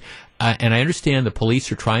that. And I understand the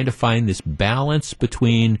police are trying to find this balance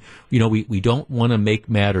between, we don't want to make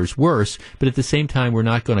matters worse, but at the same time, we're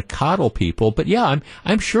not going to coddle people. But yeah,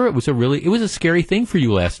 I'm sure it was a scary thing for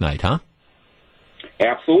you last night, huh?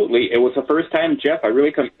 Absolutely. It was the first time, Jeff, I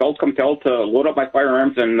really felt compelled to load up my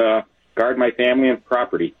firearms and guard my family and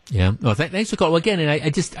property. Yeah. Well, thanks for calling. Well, again,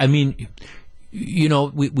 and you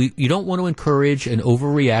don't want to encourage an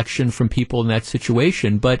overreaction from people in that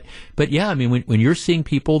situation, but yeah, I mean, when you're seeing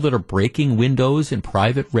people that are breaking windows in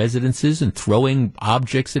private residences and throwing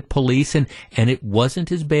objects at police, and it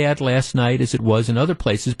wasn't as bad last night as it was in other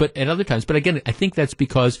places, but at other times. But again, I think that's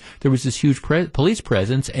because there was this huge police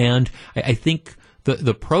presence, and I think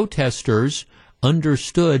the protesters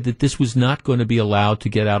understood that this was not going to be allowed to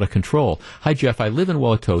get out of control. Hi, Jeff. I live in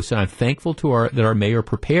Wauwatosa, and I'm thankful that our mayor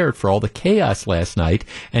prepared for all the chaos last night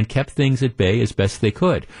and kept things at bay as best they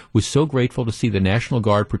could. Was so grateful to see the National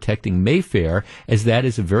Guard protecting Mayfair, as that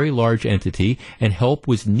is a very large entity, and help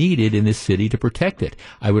was needed in this city to protect it.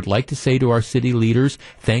 I would like to say to our city leaders,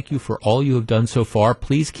 thank you for all you have done so far.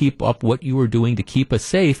 Please keep up what you are doing to keep us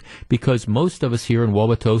safe, because most of us here in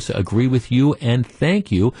Wauwatosa agree with you, and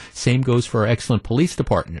thank you. Same goes for our excellent police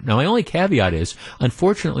department. Now, my only caveat is,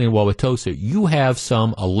 unfortunately, in Wauwatosa, you have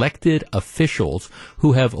some elected officials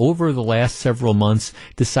who have, over the last several months,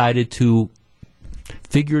 decided to,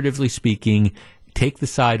 figuratively speaking, take the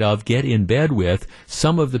side of, get in bed with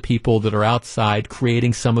some of the people that are outside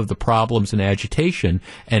creating some of the problems and agitation.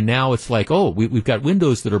 And now it's like, oh, we've got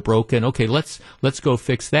windows that are broken. Okay, let's go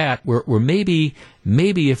fix that. Where maybe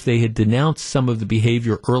if they had denounced some of the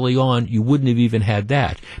behavior early on, you wouldn't have even had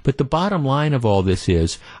that. But the bottom line of all this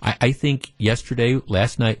is, I think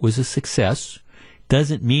last night was a success.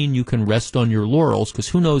 Doesn't mean you can rest on your laurels, because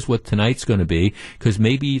who knows what tonight's going to be, because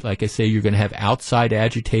maybe, like I say, you're going to have outside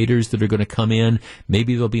agitators that are going to come in.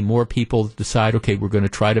 Maybe there'll be more people that decide, okay, we're going to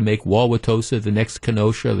try to make Wauwatosa the next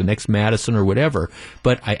Kenosha, the next Madison, or whatever.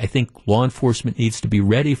 But I think law enforcement needs to be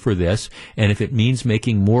ready for this, and if it means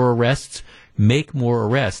making more arrests, make more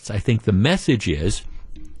arrests. I think the message is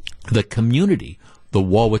the community, the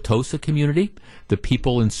Wauwatosa community, the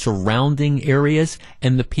people in surrounding areas,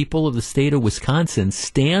 and the people of the state of Wisconsin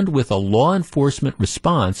stand with a law enforcement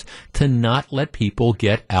response to not let people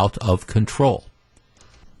get out of control.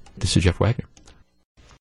 This is Jeff Wagner.